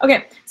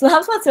 Okay, so the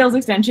HubSpot sales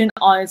extension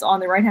is on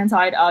the right-hand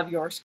side of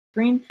your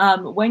screen.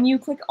 When you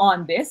click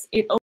on this,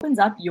 it opens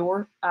up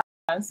your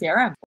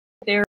CRM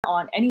there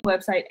on any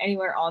website,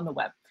 anywhere on the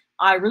web.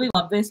 I really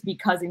love this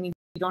because it means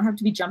you don't have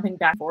to be jumping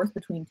back and forth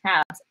between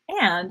tabs.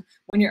 And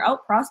when you're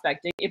out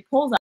prospecting, it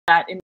pulls up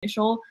that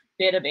initial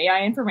bit of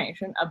AI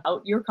information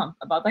about your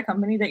about that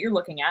company that you're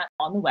looking at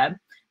on the web,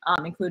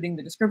 including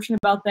the description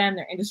about them,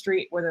 their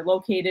industry, where they're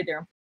located,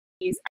 their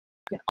employees.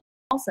 You can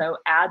also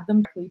add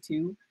them directly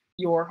to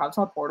your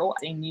HubSpot portal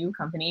as a new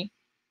company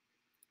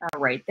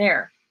right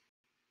there.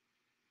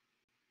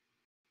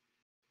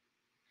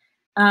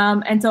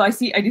 And so I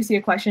do see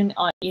a question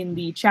in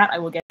the chat. I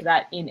will get to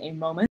that in a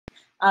moment.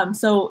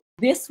 So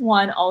this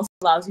one also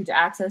allows you to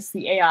access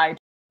the AI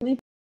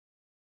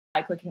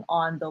by clicking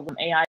on the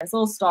AI, this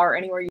little star.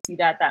 Anywhere you see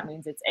that, that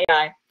means it's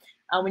AI.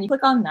 When you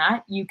click on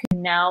that, you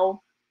can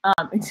now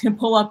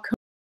pull up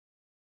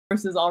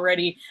versus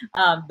already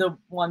the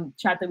one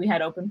chat that we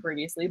had open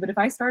previously. But if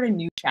I start a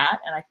new chat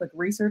and I click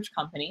research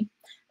company,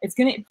 it's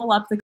going to pull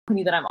up the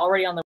company that I'm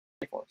already on the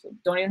web for. So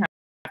don't even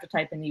have to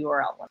type in the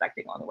URL when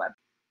acting on the web.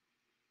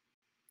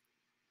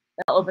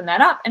 I'll open that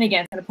up, and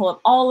again, it's going to pull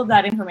up all of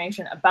that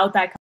information about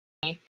that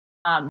company.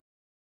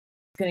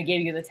 It's going to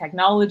give you the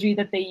technology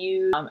that they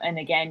use, and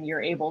again,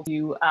 you're able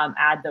to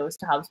add those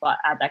to HubSpot,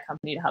 add that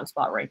company to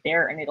HubSpot right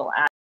there, and it'll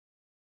add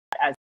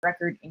as a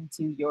record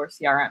into your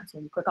CRM. So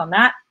when you click on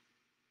that,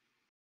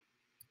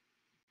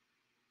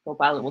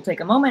 Copilot will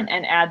take a moment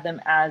and add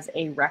them as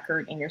a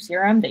record in your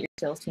CRM that your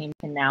sales team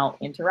can now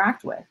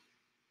interact with.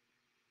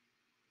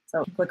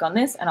 So click on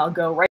this, and I'll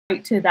go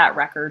right to that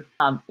record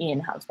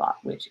in HubSpot,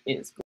 which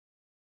is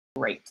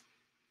great.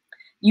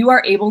 You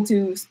are able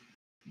to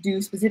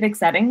do specific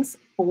settings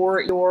for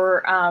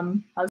your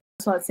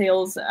HubSpot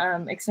sales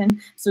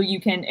extension. So you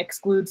can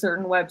exclude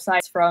certain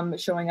websites from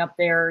showing up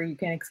there. You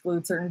can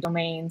exclude certain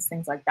domains,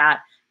 things like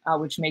that,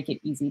 which make it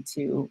easy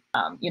to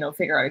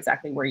figure out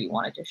exactly where you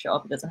want it to show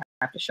up. It doesn't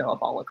have to show up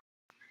all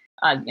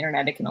across the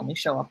internet. It can only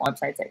show up on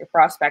websites that you're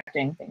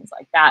prospecting, things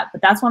like that.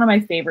 But that's one of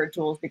my favorite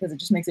tools because it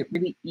just makes it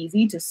really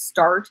easy to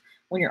start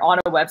when you're on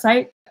a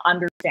website,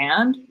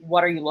 understand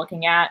what are you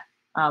looking at,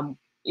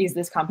 is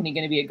this company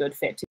going to be a good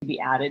fit to be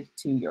added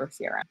to your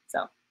CRM?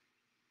 So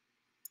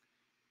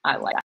I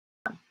like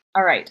that.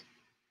 All right.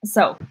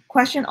 So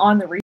question on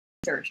the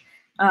research,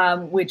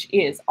 which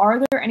is, are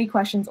there any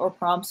questions or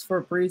prompts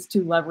for Breeze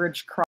to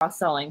leverage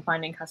cross-selling,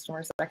 finding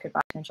customers that could buy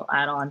a potential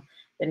add-on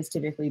that is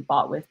typically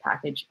bought with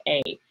package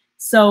A?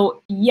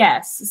 So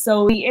yes,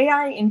 so the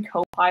AI in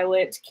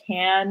Copilot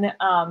can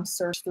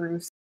search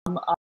through some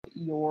of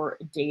your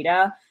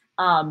data.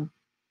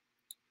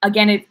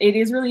 Again, it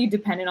is really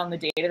dependent on the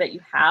data that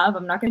you have.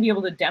 I'm not going to be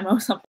able to demo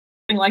something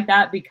like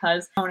that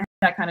because I don't have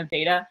that kind of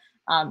data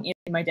in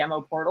my demo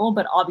portal.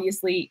 But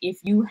obviously, if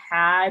you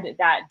had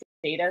that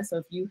data, so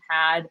if you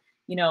had,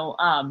 you know,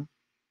 a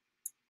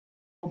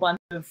bunch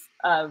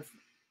of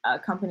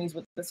companies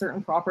with a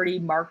certain property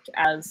marked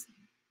as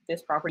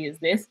this property is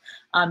this,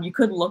 you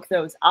could look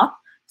those up.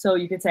 So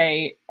you could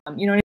say,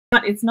 you know,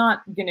 it's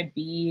not going to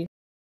be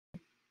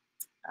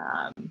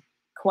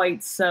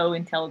quite so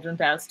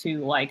intelligent as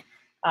to like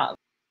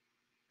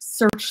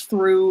search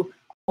through a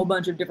whole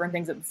bunch of different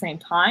things at the same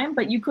time,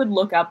 but you could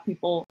look up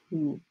people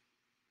who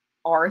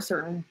are a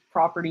certain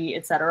property,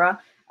 etc.,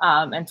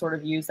 and sort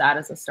of use that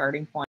as a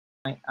starting point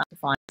to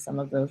find some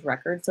of those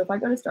records. So if I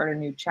go to start a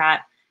new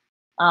chat,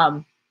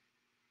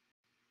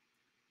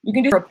 you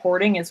can do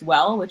reporting as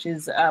well, which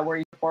is where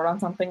you report on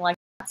something like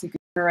that. So you can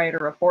generate a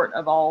report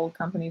of all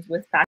companies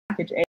with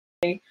package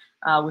A,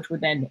 which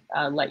would then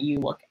let you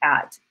look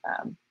at,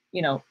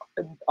 you know,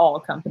 all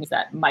companies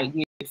that might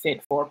be a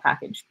fit for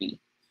package B.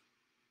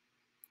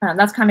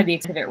 That's kind of the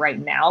extent of it right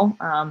now.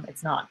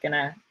 It's not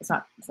gonna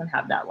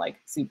have that like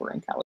super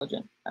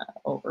intelligent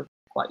over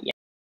quite yet.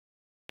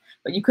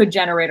 But you could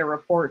generate a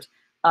report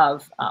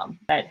of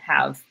that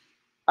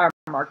are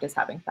marked as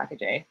having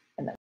package A,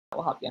 and then that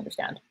will help you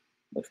understand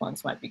which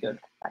ones might be good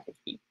for package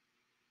B.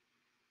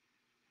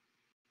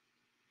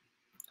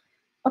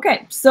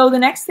 Okay, so the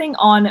next thing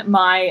on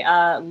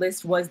my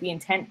list was the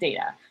intent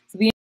data. So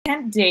the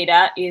intent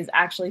data is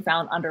actually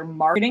found under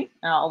marketing,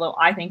 although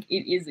I think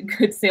it is a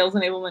good sales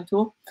enablement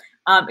tool.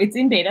 It's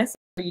in beta, so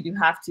you do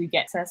have to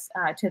get access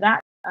to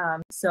that.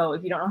 So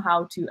if you don't know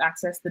how to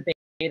access the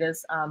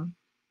betas,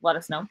 let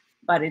us know.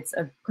 But it's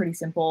a pretty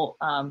simple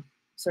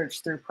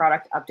search through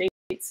product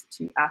updates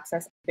to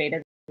access beta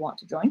that you want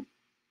to join.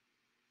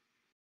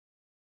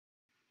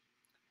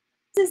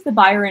 This is the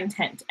buyer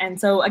intent. And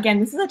so again,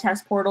 this is a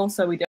test portal,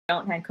 so we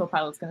don't, and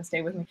Copilot's going to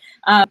stay with me.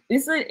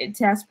 This is a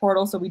test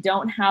portal, so we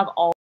don't have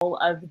all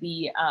of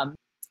the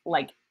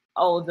like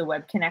all of the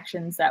web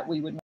connections that we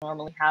would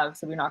normally have.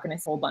 So we're not going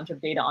to see a whole bunch of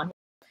data on here.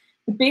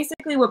 But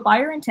basically what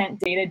buyer intent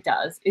data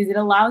does is it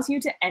allows you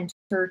to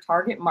enter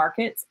target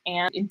markets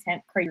and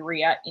intent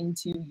criteria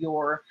into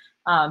your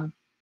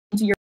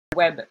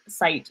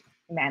website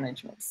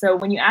management. So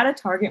when you add a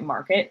target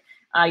market,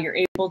 you're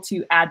able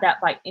to add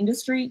that by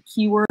industry,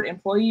 keyword,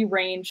 employee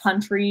range,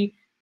 country,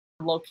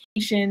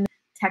 location,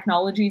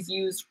 technologies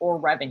used, or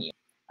revenue.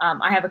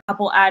 I have a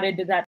couple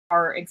added that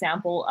are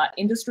example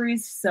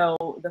industries. So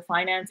the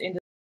finance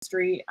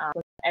industry,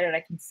 edit,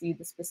 I can see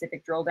the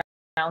specific drill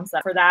downs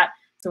for that.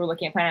 So we're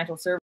looking at financial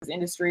services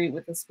industry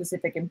with a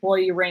specific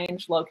employee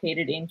range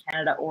located in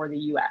Canada or the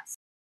US.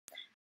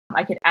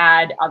 I could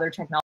add other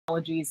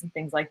technologies and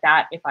things like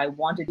that if I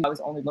wanted to. I was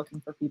only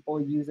looking for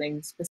people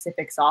using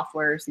specific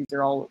softwares.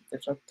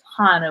 There's a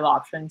ton of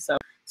options, so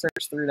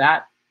search through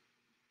that.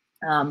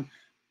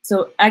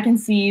 So I can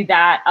see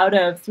that out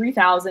of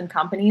 3,000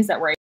 companies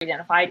that were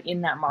identified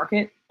in that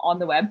market on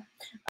the web,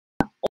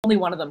 only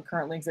one of them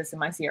currently exists in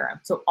my CRM.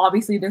 So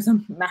obviously there's a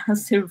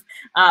massive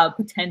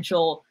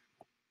potential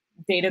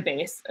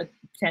database, a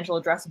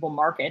potential addressable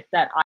market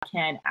that I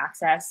can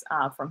access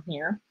from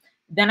here.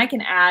 Then I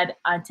can add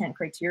intent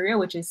criteria,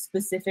 which is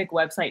specific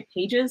website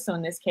pages. So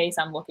in this case,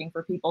 I'm looking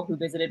for people who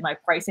visited my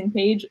pricing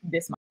page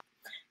this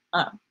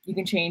month. You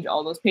can change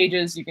all those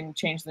pages. You can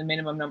change the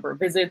minimum number of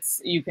visits.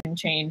 You can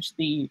change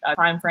the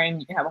time frame.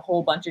 You can have a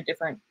whole bunch of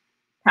different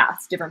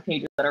paths, different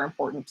pages that are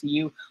important to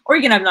you, or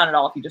you can have none at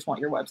all if you just want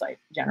your website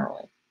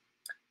generally.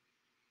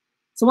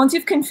 So once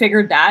you've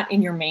configured that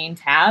in your main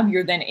tab,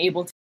 you're then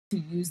able to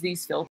use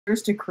these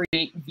filters to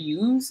create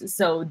views.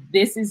 So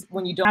this is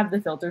when you don't have the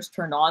filters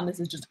turned on,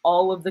 this is just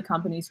all of the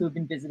companies who have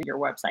been visiting your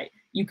website.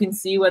 You can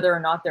see whether or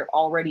not they're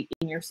already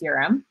in your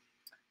CRM.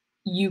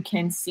 You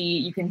can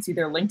see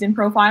their LinkedIn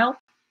profile.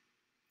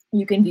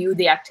 You can view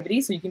the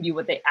activity, so you can view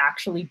what they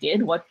actually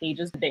did, what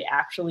pages did they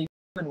actually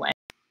do and when.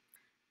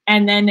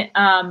 And then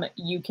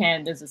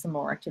there's some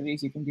more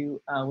activities you can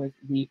do with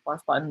the plus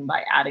button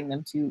by adding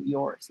them to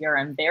your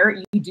CRM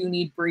there. You do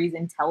need Breeze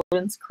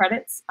Intelligence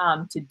credits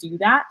to do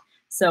that.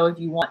 So if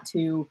you want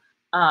to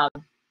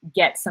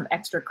get some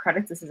extra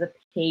credits, this is a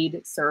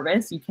paid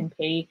service. You can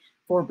pay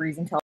for Breeze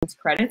Intelligence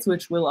credits,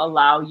 which will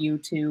allow you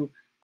to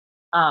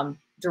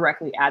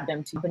directly add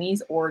them to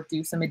companies or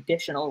do some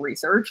additional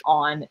research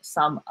on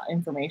some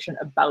information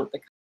about the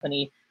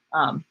company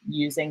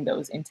using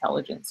those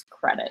intelligence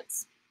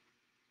credits.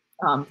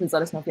 Please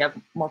let us know if you have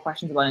more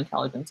questions about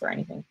intelligence or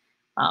anything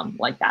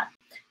like that.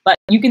 But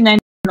you can then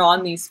turn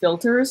on these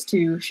filters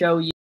to show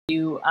you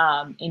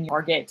in your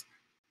target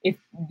if,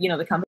 you know,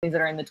 the companies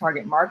that are in the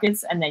target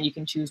markets, and then you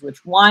can choose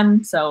which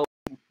one. So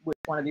which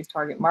one of these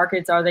target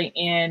markets are they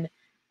in?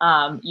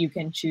 You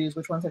can choose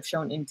which ones have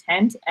shown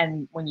intent.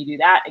 And when you do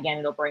that, again,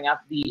 it'll bring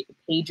up the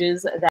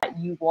pages that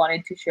you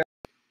wanted to show.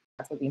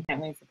 That's what the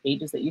intent means, the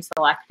pages that you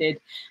selected.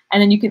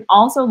 And then you can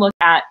also look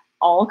at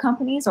all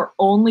companies or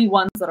only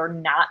ones that are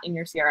not in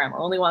your CRM or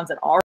only ones that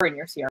are in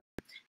your CRM.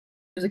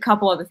 There's a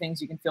couple other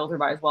things you can filter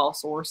by as well,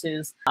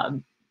 sources,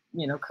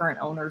 you know, current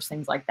owners,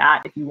 things like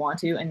that if you want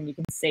to, and you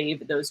can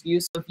save those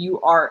views. So if you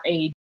are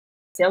a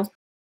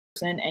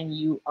salesperson and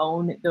you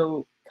own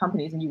the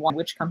companies and you want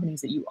which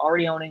companies that you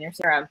already own in your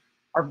CRM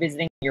are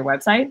visiting your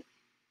website,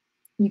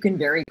 you can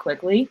very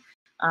quickly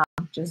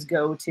just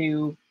go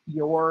to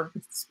your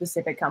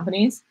specific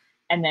companies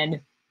and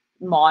then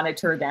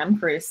monitor them,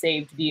 create a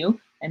saved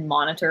view, and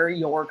monitor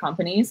your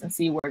companies and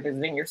see where they're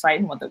visiting your site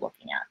and what they're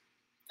looking at.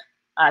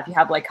 If you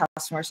have like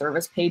customer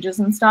service pages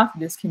and stuff,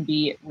 this can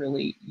be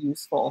really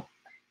useful.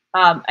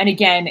 And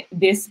again,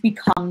 this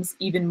becomes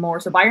even more,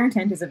 so buyer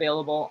intent is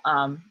available,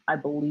 I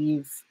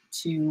believe,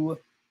 to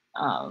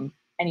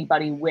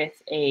anybody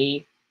with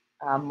a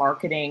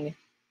marketing,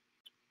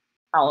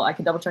 I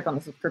can double check on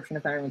the subscription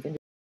if anyone's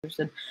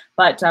interested,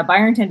 but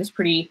buyer intent is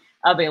pretty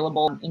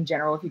available in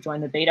general if you join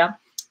the beta.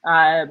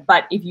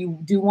 But if you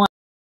do want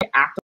to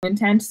act on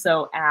intent,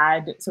 so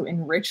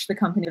enrich the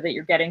company that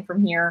you're getting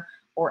from here,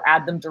 or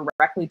add them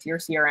directly to your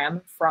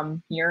CRM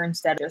from here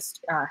instead of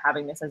just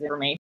having this as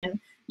information,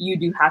 you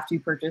do have to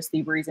purchase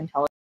the Breeze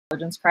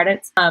Intelligence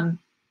credits.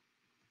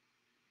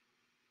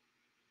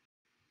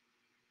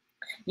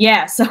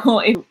 Yeah, so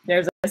I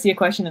see a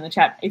question in the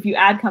chat. If you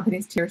add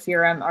companies to your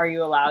CRM, are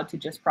you allowed to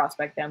just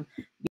prospect them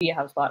via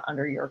HubSpot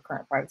under your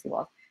current privacy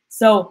laws?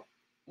 So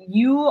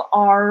you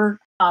are,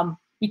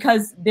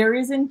 because there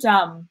isn't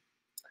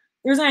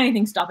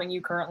anything stopping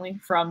you currently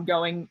from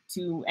going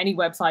to any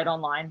website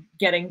online,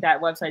 getting that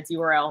website's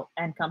URL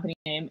and company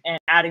name and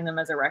adding them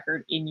as a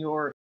record in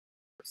your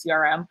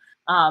CRM.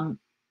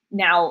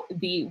 Now,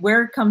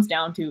 where it comes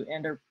down to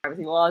under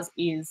privacy laws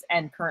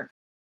and current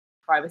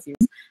privacy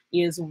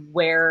is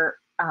where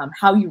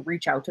how you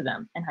reach out to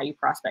them and how you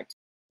prospect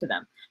to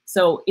them.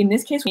 So in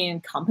this case,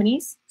 in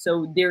companies,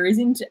 so there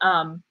isn't,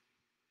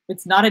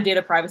 it's not a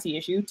data privacy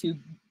issue to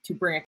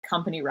bring a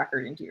company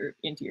record into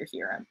your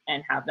CRM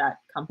and have that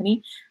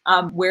company.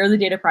 Where the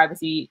data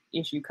privacy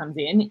issue comes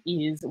in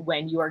is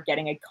when you are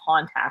getting a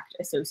contact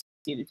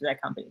associated to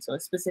that company, so a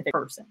specific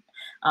person.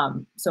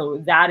 So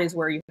that is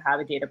where you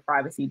have a data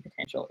privacy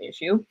potential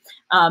issue.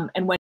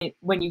 And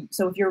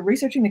so if you're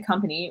researching the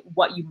company,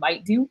 what you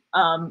might do,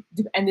 and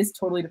this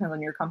totally depends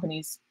on your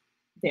company's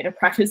data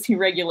privacy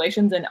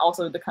regulations and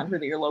also the country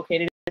that you're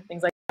located in,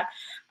 things like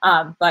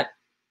that. But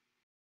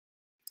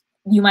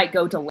you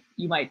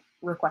might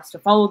request to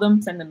follow them,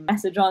 send them a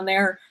message on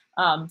there,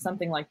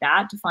 something like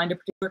that, to find a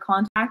particular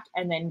contact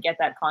and then get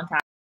that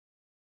contact's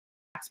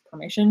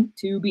permission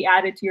to be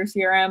added to your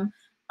CRM.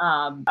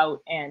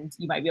 And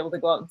you might be able to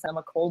go out and send them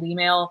a cold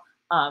email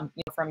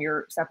from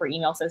your separate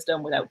email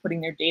system without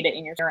putting their data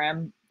in your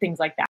CRM, things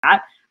like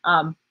that.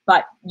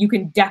 But you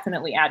can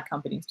definitely add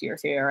companies to your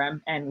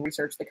CRM and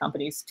research the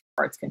company's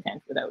to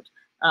content without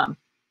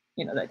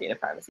that data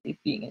privacy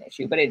being an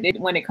issue. But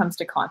when it comes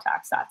to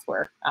contacts, that's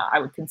where I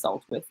would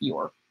consult with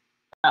your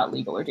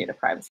legal or data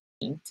privacy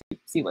team to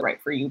see what's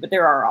right for you. But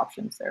there are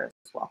options there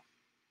as well.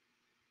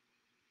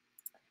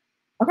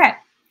 Okay,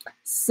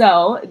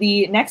 so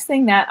the next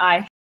thing that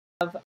I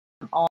have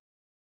on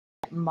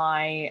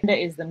my agenda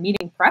is the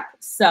meeting prep.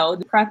 So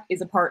the prep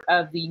is a part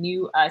of the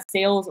new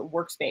sales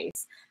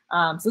workspace.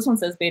 So this one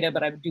says beta,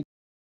 but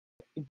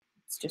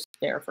it's just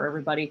there for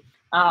everybody.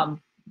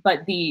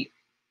 But the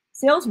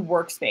sales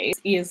workspace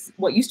is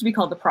what used to be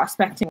called the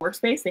prospecting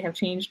workspace. They have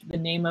changed the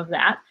name of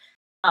that.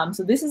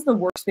 So this is the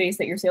workspace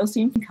that your sales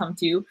team can come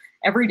to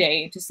every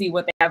day to see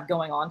what they have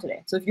going on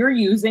today. So if your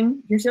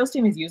sales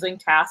team is using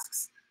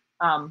tasks,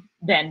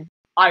 then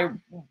I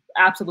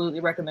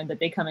absolutely recommend that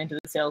they come into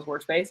the sales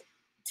workspace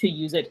to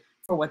use it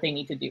for what they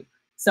need to do.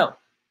 So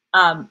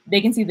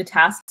they can see the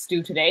tasks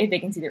due today, they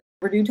can see their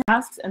overdue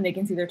tasks, and they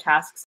can see their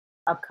tasks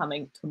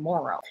upcoming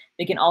tomorrow.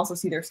 They can also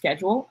see their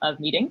schedule of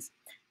meetings.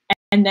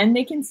 And then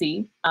they can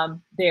see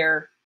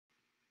their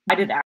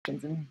guided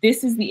actions. And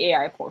this is the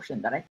AI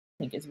portion that I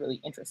think is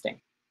really interesting.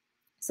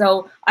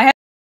 So I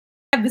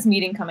have this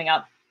meeting coming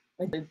up.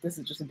 This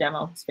is just a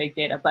demo, it's fake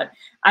data, but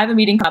I have a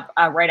meeting up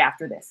right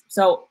after this.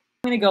 So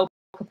I'm going to go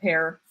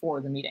prepare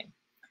for the meeting.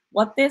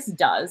 What this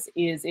does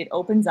is it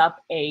opens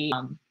up a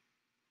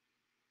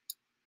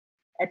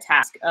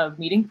task of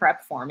meeting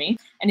prep for me,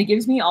 and it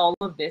gives me all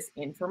of this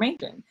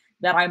information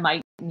that I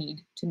might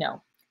need to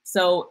know.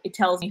 So it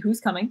tells me who's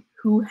coming,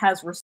 who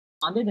has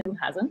responded and who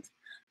hasn't.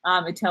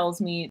 It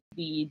tells me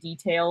the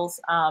details,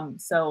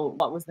 so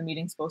what was the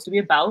meeting supposed to be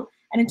about,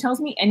 and it tells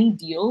me any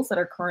deals that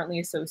are currently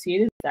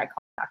associated with that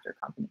contact or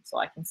company, so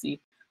I can see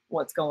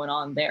what's going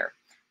on there.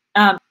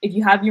 If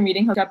you have your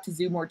meeting hooked up to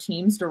Zoom or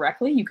Teams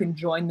directly, you can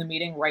join the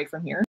meeting right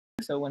from here.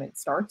 So when it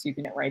starts, you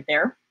can get right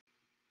there.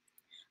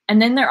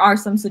 And then there are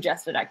some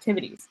suggested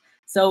activities.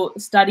 So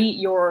study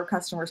your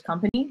customer's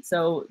company.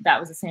 So that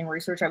was the same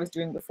research I was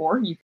doing before.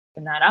 You can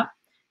open that up.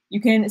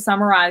 You can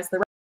summarize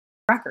the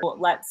record.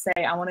 Let's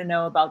say I want to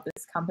know about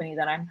this company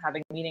that I'm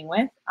having a meeting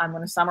with. I'm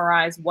going to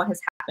summarize what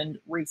has happened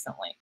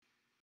recently.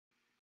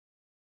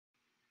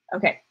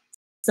 Okay,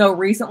 so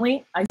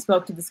recently I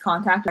spoke to this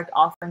contact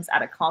offerings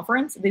at a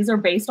conference. These are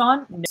based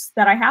on notes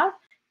that I have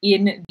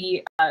in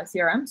the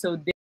CRM. So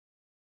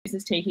this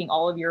is taking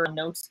all of your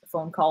notes,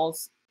 phone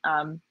calls,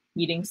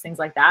 meetings, things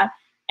like that,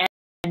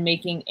 and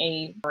making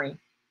a summary.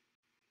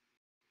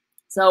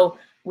 So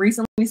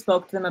recently we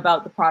spoke to them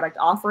about the product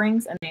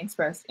offerings and they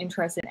expressed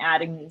interest in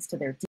adding these to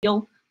their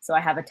deal. So I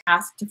have a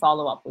task to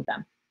follow up with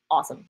them.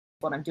 Awesome.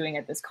 What I'm doing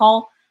at this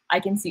call, I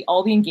can see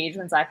all the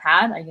engagements I've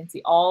had. I can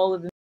see all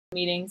of the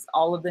meetings,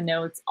 all of the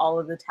notes, all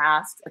of the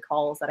tasks, the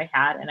calls that I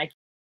had, and I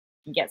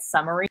can get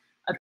summary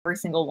of every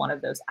single one of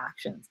those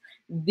actions.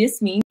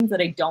 This means that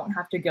I don't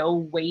have to go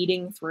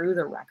wading through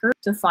the record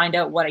to find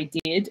out what I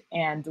did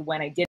and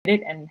when I did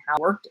it and how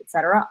it worked,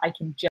 etc. I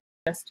can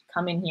just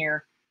come in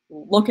here,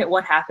 look at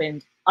what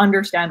happened,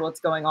 understand what's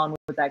going on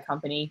with that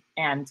company,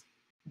 and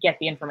get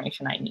the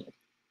information I need.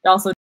 It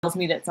also tells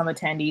me that some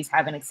attendees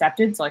haven't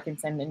accepted, so I can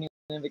send a new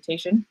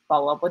invitation,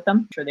 follow up with them,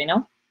 I'm sure they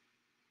know,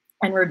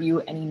 and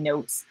review any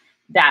notes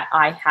that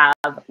I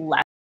have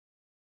left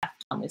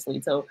on this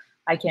lead. So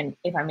I can,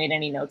 if I made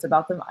any notes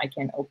about them, I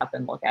can open up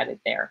and look at it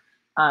there.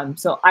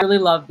 So I really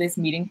love this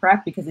meeting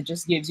prep because it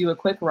just gives you a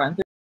quick run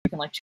through. You can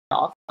like check it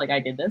off, like I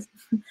did this.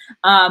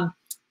 And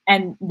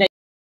then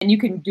you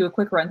can do a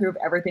quick run through of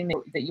everything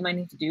that you might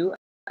need to do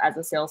as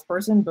a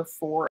salesperson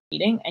before a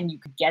meeting, and you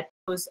could get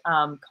those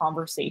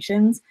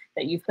conversations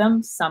that you've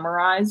done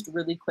summarized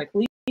really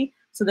quickly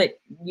so that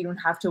you don't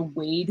have to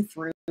wade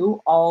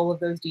through all of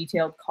those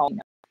detailed calls.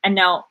 And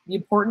now the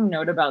important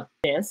note about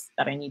this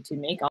that I need to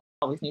make,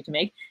 always need to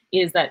make,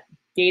 is that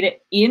data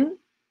in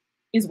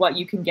is what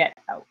you can get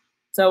out.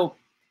 So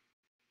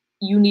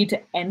you need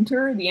to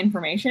enter the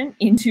information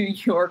into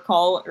your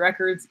call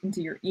records,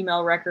 into your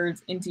email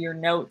records, into your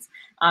notes.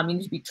 You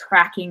need to be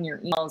tracking your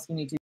emails. You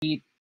need to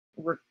be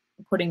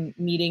putting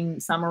meeting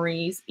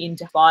summaries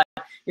into HubSpot.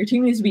 Your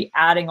team needs to be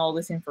adding all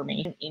this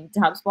information into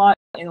HubSpot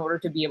in order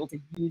to be able to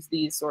use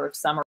these sort of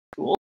summary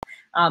tools.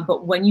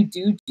 But when you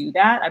do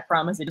that, I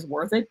promise it is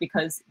worth it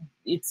because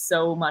it's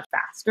so much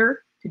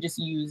faster to just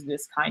use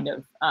this kind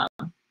of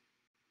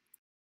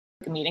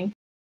meeting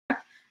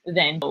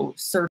than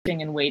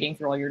searching and waiting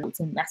through all your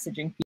notes and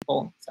messaging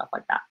people, stuff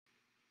like that.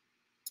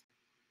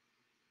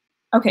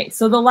 Okay,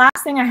 so the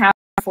last thing I have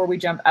before we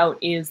jump out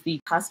is the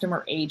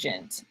customer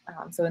agent.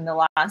 So in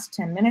the last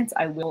 10 minutes,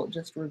 I will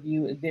just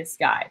review this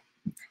guy.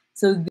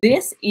 So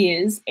this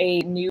is a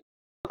new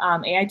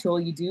AI tool.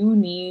 You do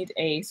need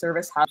a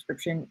Service Hub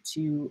subscription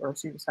or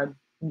Service Hub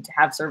to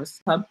have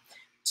Service Hub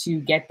to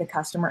get the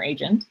customer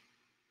agent.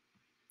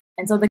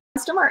 And so the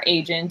customer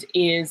agent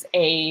is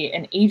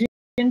an agent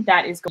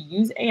that is going to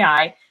use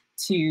AI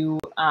to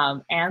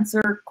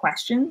answer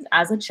questions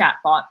as a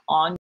chatbot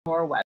on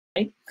your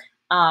website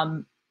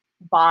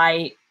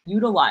by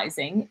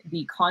utilizing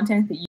the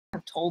content that you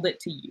have told it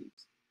to use.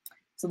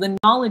 So the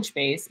knowledge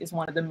base is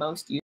one of the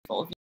most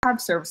useful. If you have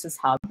Services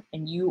Hub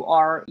and you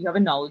have a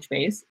knowledge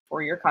base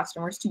for your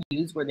customers to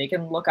use where they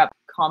can look up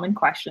common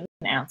questions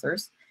and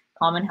answers,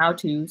 common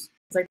how-tos, things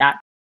like that.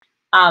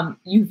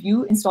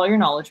 You install your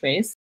knowledge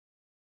base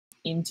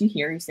into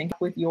here, you sync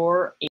up with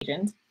your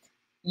agent.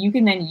 You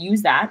can then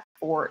use that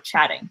for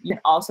chatting. You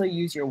can also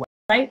use your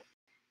website,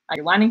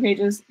 your landing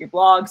pages, your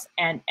blogs,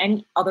 and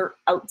any other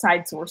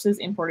outside sources,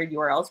 imported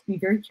URLs. Be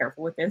very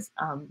careful with this.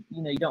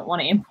 You don't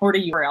want to import a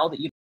URL that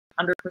you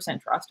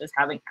 100% trust as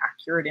having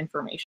accurate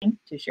information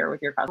to share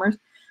with your customers.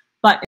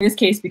 But in this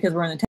case, because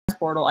we're in the test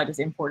portal, I just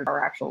imported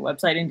our actual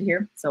website into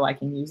here so I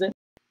can use it.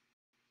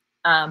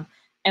 And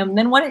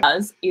then what it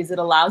does is it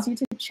allows you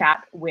to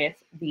chat with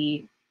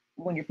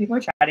when your people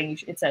are chatting,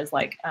 it says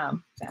like,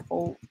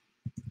 example,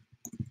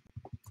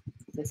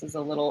 this is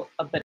a bit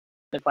of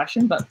a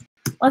question, but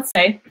let's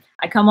say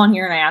I come on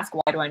here and I ask,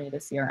 why do I need a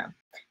CRM?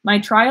 My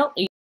trial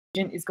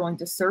agent is going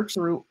to search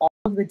through all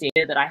of the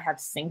data that I have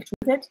synced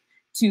with it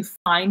to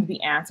find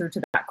the answer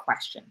to that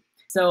question.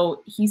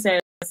 So he says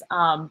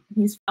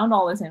he's found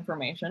all this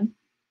information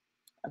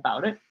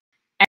about it,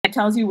 and it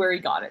tells you where he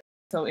got it.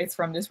 So it's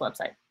from this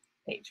website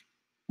page,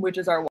 which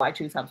is our Why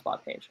Choose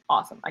HubSpot page.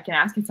 Awesome. I can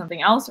ask it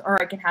something else,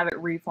 or I can have it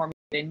reformulate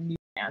a new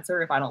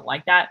answer if I don't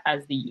like that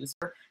as the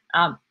user.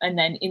 And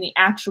then in the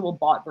actual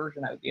bot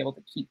version, I would be able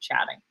to keep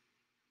chatting.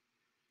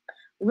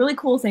 The really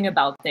cool thing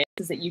about this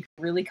is that you can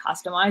really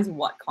customize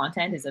what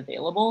content is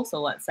available. So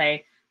let's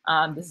say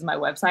this is my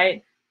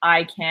website.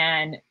 I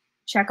can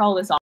check all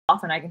this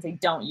off and I can say,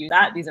 don't use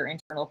that. These are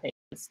internal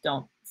pages.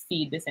 Don't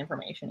feed this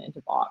information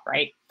into bot,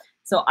 right?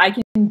 So I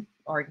can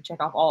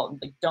check off all,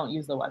 like, don't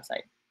use the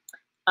website.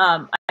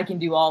 I can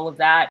do all of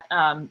that.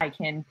 I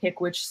can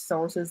pick which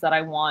sources that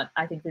I want.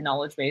 I think the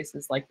knowledge base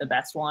is like the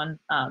best one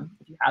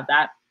if you have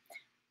that.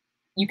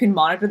 You can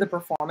monitor the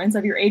performance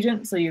of your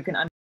agent so you can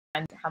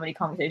understand how many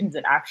conversations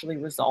it actually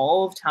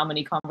resolved, how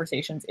many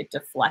conversations it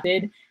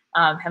deflected,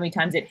 how many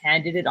times it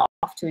handed it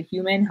off to a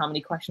human, how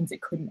many questions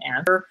it couldn't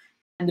answer,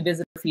 and the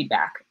visitor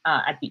feedback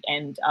at the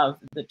end of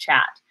the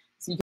chat.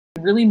 So you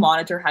can really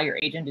monitor how your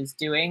agent is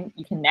doing.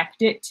 You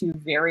connect it to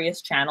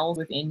various channels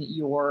within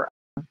your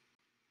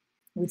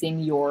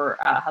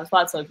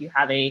HubSpot. So if you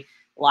have a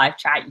live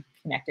chat, you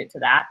can connect it to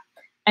that.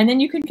 And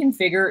then you can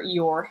configure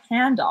your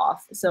handoff.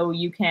 So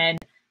you can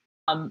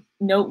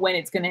note when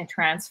it's going to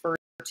transfer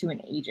to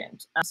an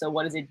agent. So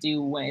what does it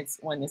do when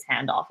this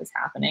handoff is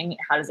happening?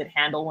 How does it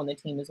handle when the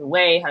team is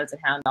away? How does it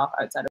hand off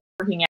outside of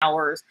working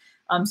hours?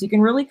 So you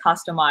can really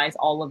customize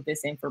all of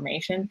this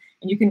information,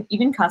 and you can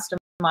even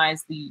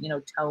customize the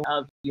tone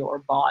of your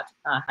bot,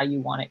 how you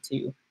want it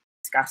to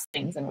discuss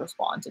things and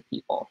respond to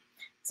people.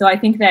 So I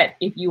think that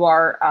if you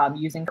are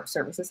using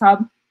Services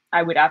Hub,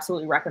 I would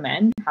absolutely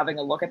recommend having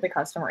a look at the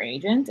customer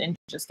agent and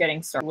just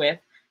getting started with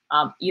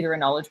either a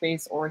knowledge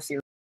base or a series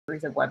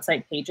of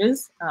website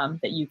pages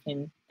that you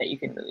can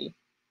really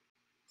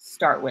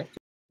start with to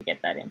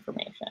get that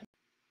information.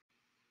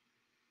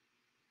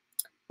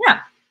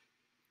 Yeah.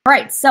 All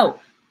right. So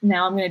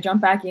now I'm going to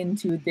jump back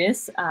into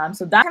this.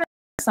 So that kind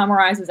of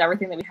summarizes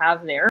everything that we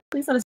have there.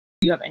 Please let us know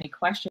if you have any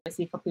questions. I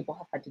see a couple people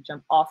have had to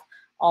jump off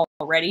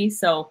already.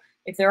 So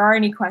if there are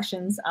any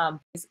questions,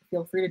 please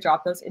feel free to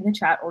drop those in the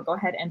chat or go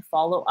ahead and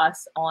follow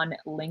us on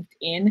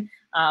LinkedIn.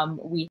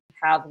 We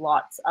have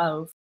lots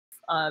of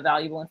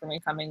valuable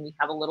information coming. We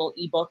have a little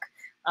ebook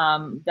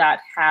that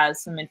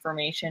has some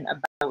information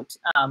about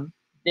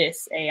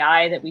this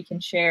AI that we can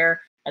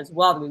share as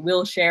well, that we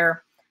will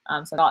share.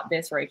 So I got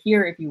this right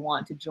here. If you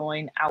want to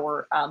join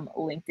our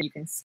link, that you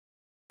can see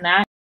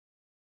that.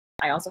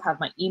 I also have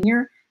my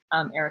email,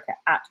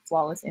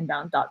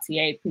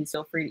 erica@flawlessinbound.ca. Please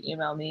feel free to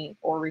email me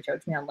or reach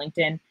out to me on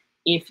LinkedIn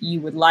if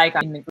you would like.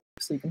 I'm in the group,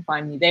 so you can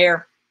find me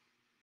there.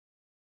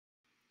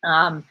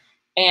 And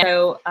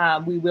so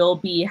we will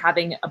be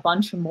having a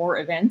bunch more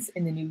events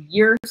in the new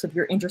year. So if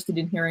you're interested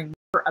in hearing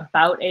more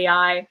about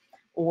AI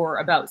or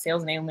about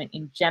sales enablement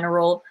in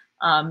general,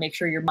 make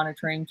sure you're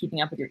monitoring, keeping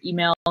up with your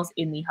emails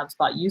in the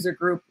HubSpot user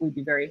group. We'd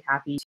be very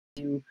happy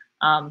to,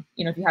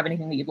 if you have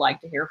anything that you'd like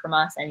to hear from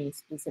us, any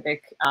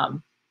specific,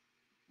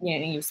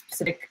 any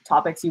specific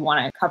topics you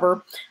want to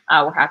cover,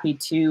 we're happy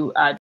to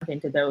jump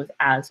into those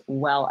as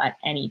well at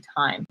any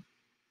time.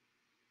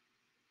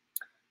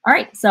 All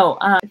right, so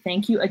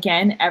thank you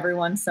again,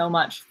 everyone, so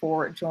much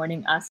for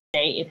joining us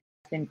today. It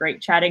has been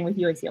great chatting with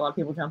you. I see a lot of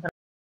people jumping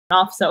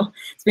off, so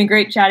it's been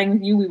great chatting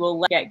with you. We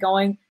will get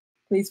going.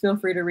 Please feel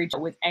free to reach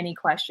out with any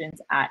questions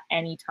at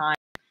any time.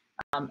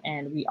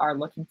 And we are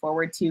looking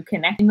forward to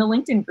connecting the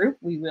LinkedIn group.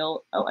 We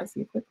will, oh, I see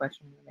a quick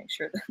question. I'm gonna make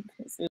sure that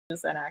this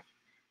is an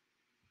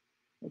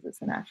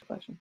actual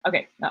question?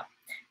 Okay, no.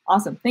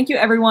 Awesome. Thank you,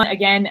 everyone.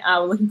 Again,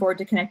 we're looking forward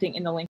to connecting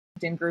in the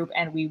LinkedIn group,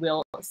 and we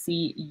will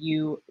see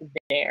you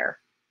there.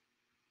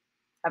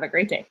 Have a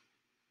great day.